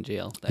 threw him in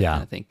jail, that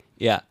kind of thing.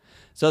 Yeah.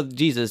 So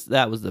Jesus,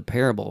 that was the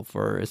parable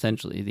for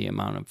essentially the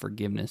amount of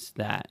forgiveness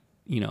that,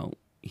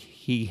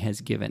 he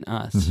has given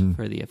us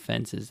for the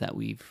offenses that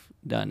we've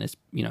done,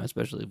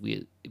 especially if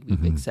we've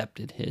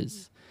accepted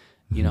his,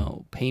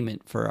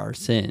 payment for our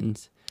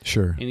sins.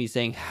 Sure. And he's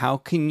saying, how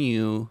can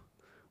you,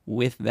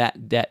 with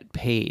that debt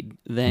paid,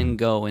 then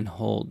go and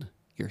hold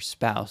your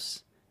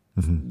spouse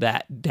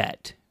that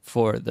debt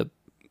for the,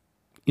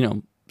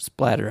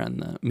 splatter on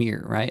the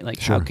mirror, right? Like,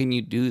 how can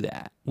you do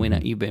that when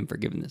you've been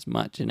forgiven this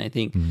much? And I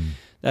think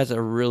that's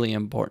a really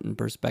important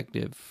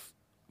perspective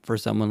for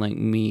someone like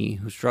me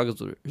who struggles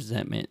with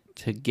resentment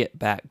to get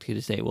back to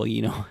say, well,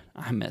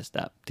 I messed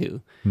up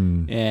too.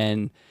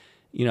 And,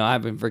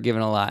 I've been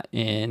forgiven a lot,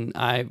 and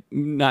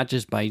not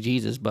just by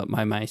Jesus, but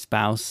by my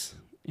spouse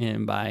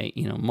and by,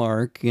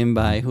 Mark and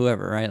by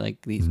whoever, right?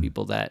 Like these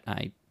people that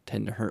I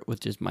tend to hurt with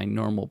just my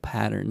normal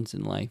patterns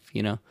in life,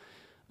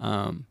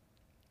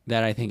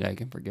 that I think I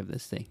can forgive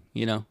this thing,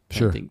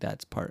 Sure. I think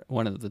that's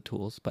one of the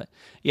tools. But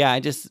yeah, I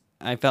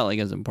felt like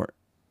it was important.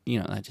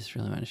 I just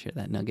really want to share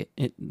that nugget.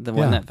 The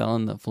one that fell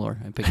on the floor,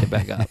 I picked it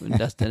back up and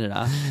dusted it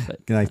off.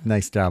 But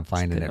nice job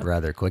finding it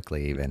rather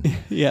quickly, even.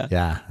 Yeah.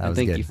 Yeah, that was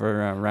Thank good. you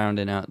for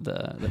rounding out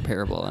the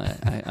parable.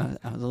 I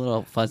was a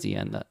little fuzzy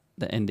on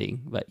the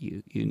ending, but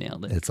you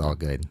nailed it. It's all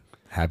good.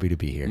 Happy to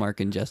be here. Mark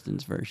and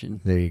Justin's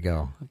version. There you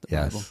go.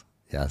 Yes.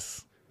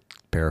 Yes.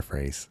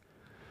 Paraphrase.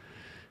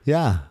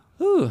 Yeah.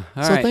 Ooh,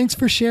 all so right. Thanks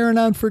for sharing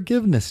on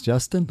forgiveness,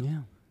 Justin.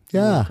 Yeah. Yeah.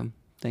 You're welcome.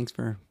 Thanks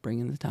for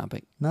bringing the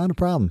topic. Not a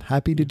problem.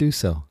 Happy to do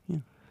so. Yeah.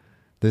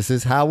 This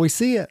is how we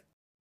see it.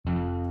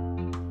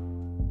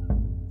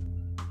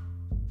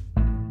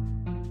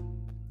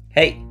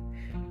 Hey,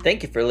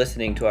 thank you for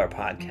listening to our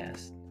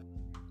podcast.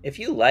 If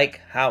you like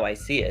How I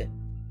See It,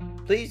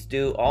 please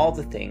do all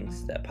the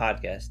things that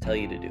podcasts tell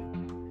you to do.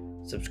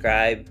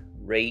 Subscribe,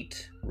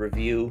 rate,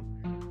 review,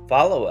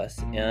 follow us,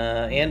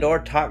 and or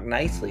talk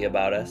nicely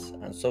about us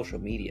on social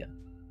media.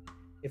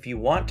 If you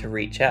want to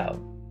reach out,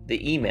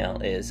 the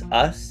email is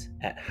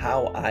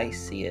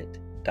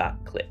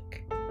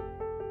us@howiseeit.click.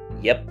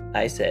 Yep,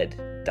 I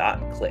said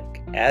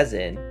 .click, as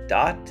in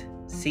 .click.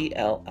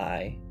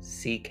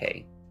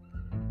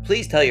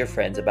 Please tell your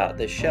friends about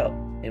this show,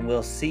 and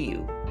we'll see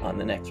you on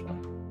the next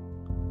one.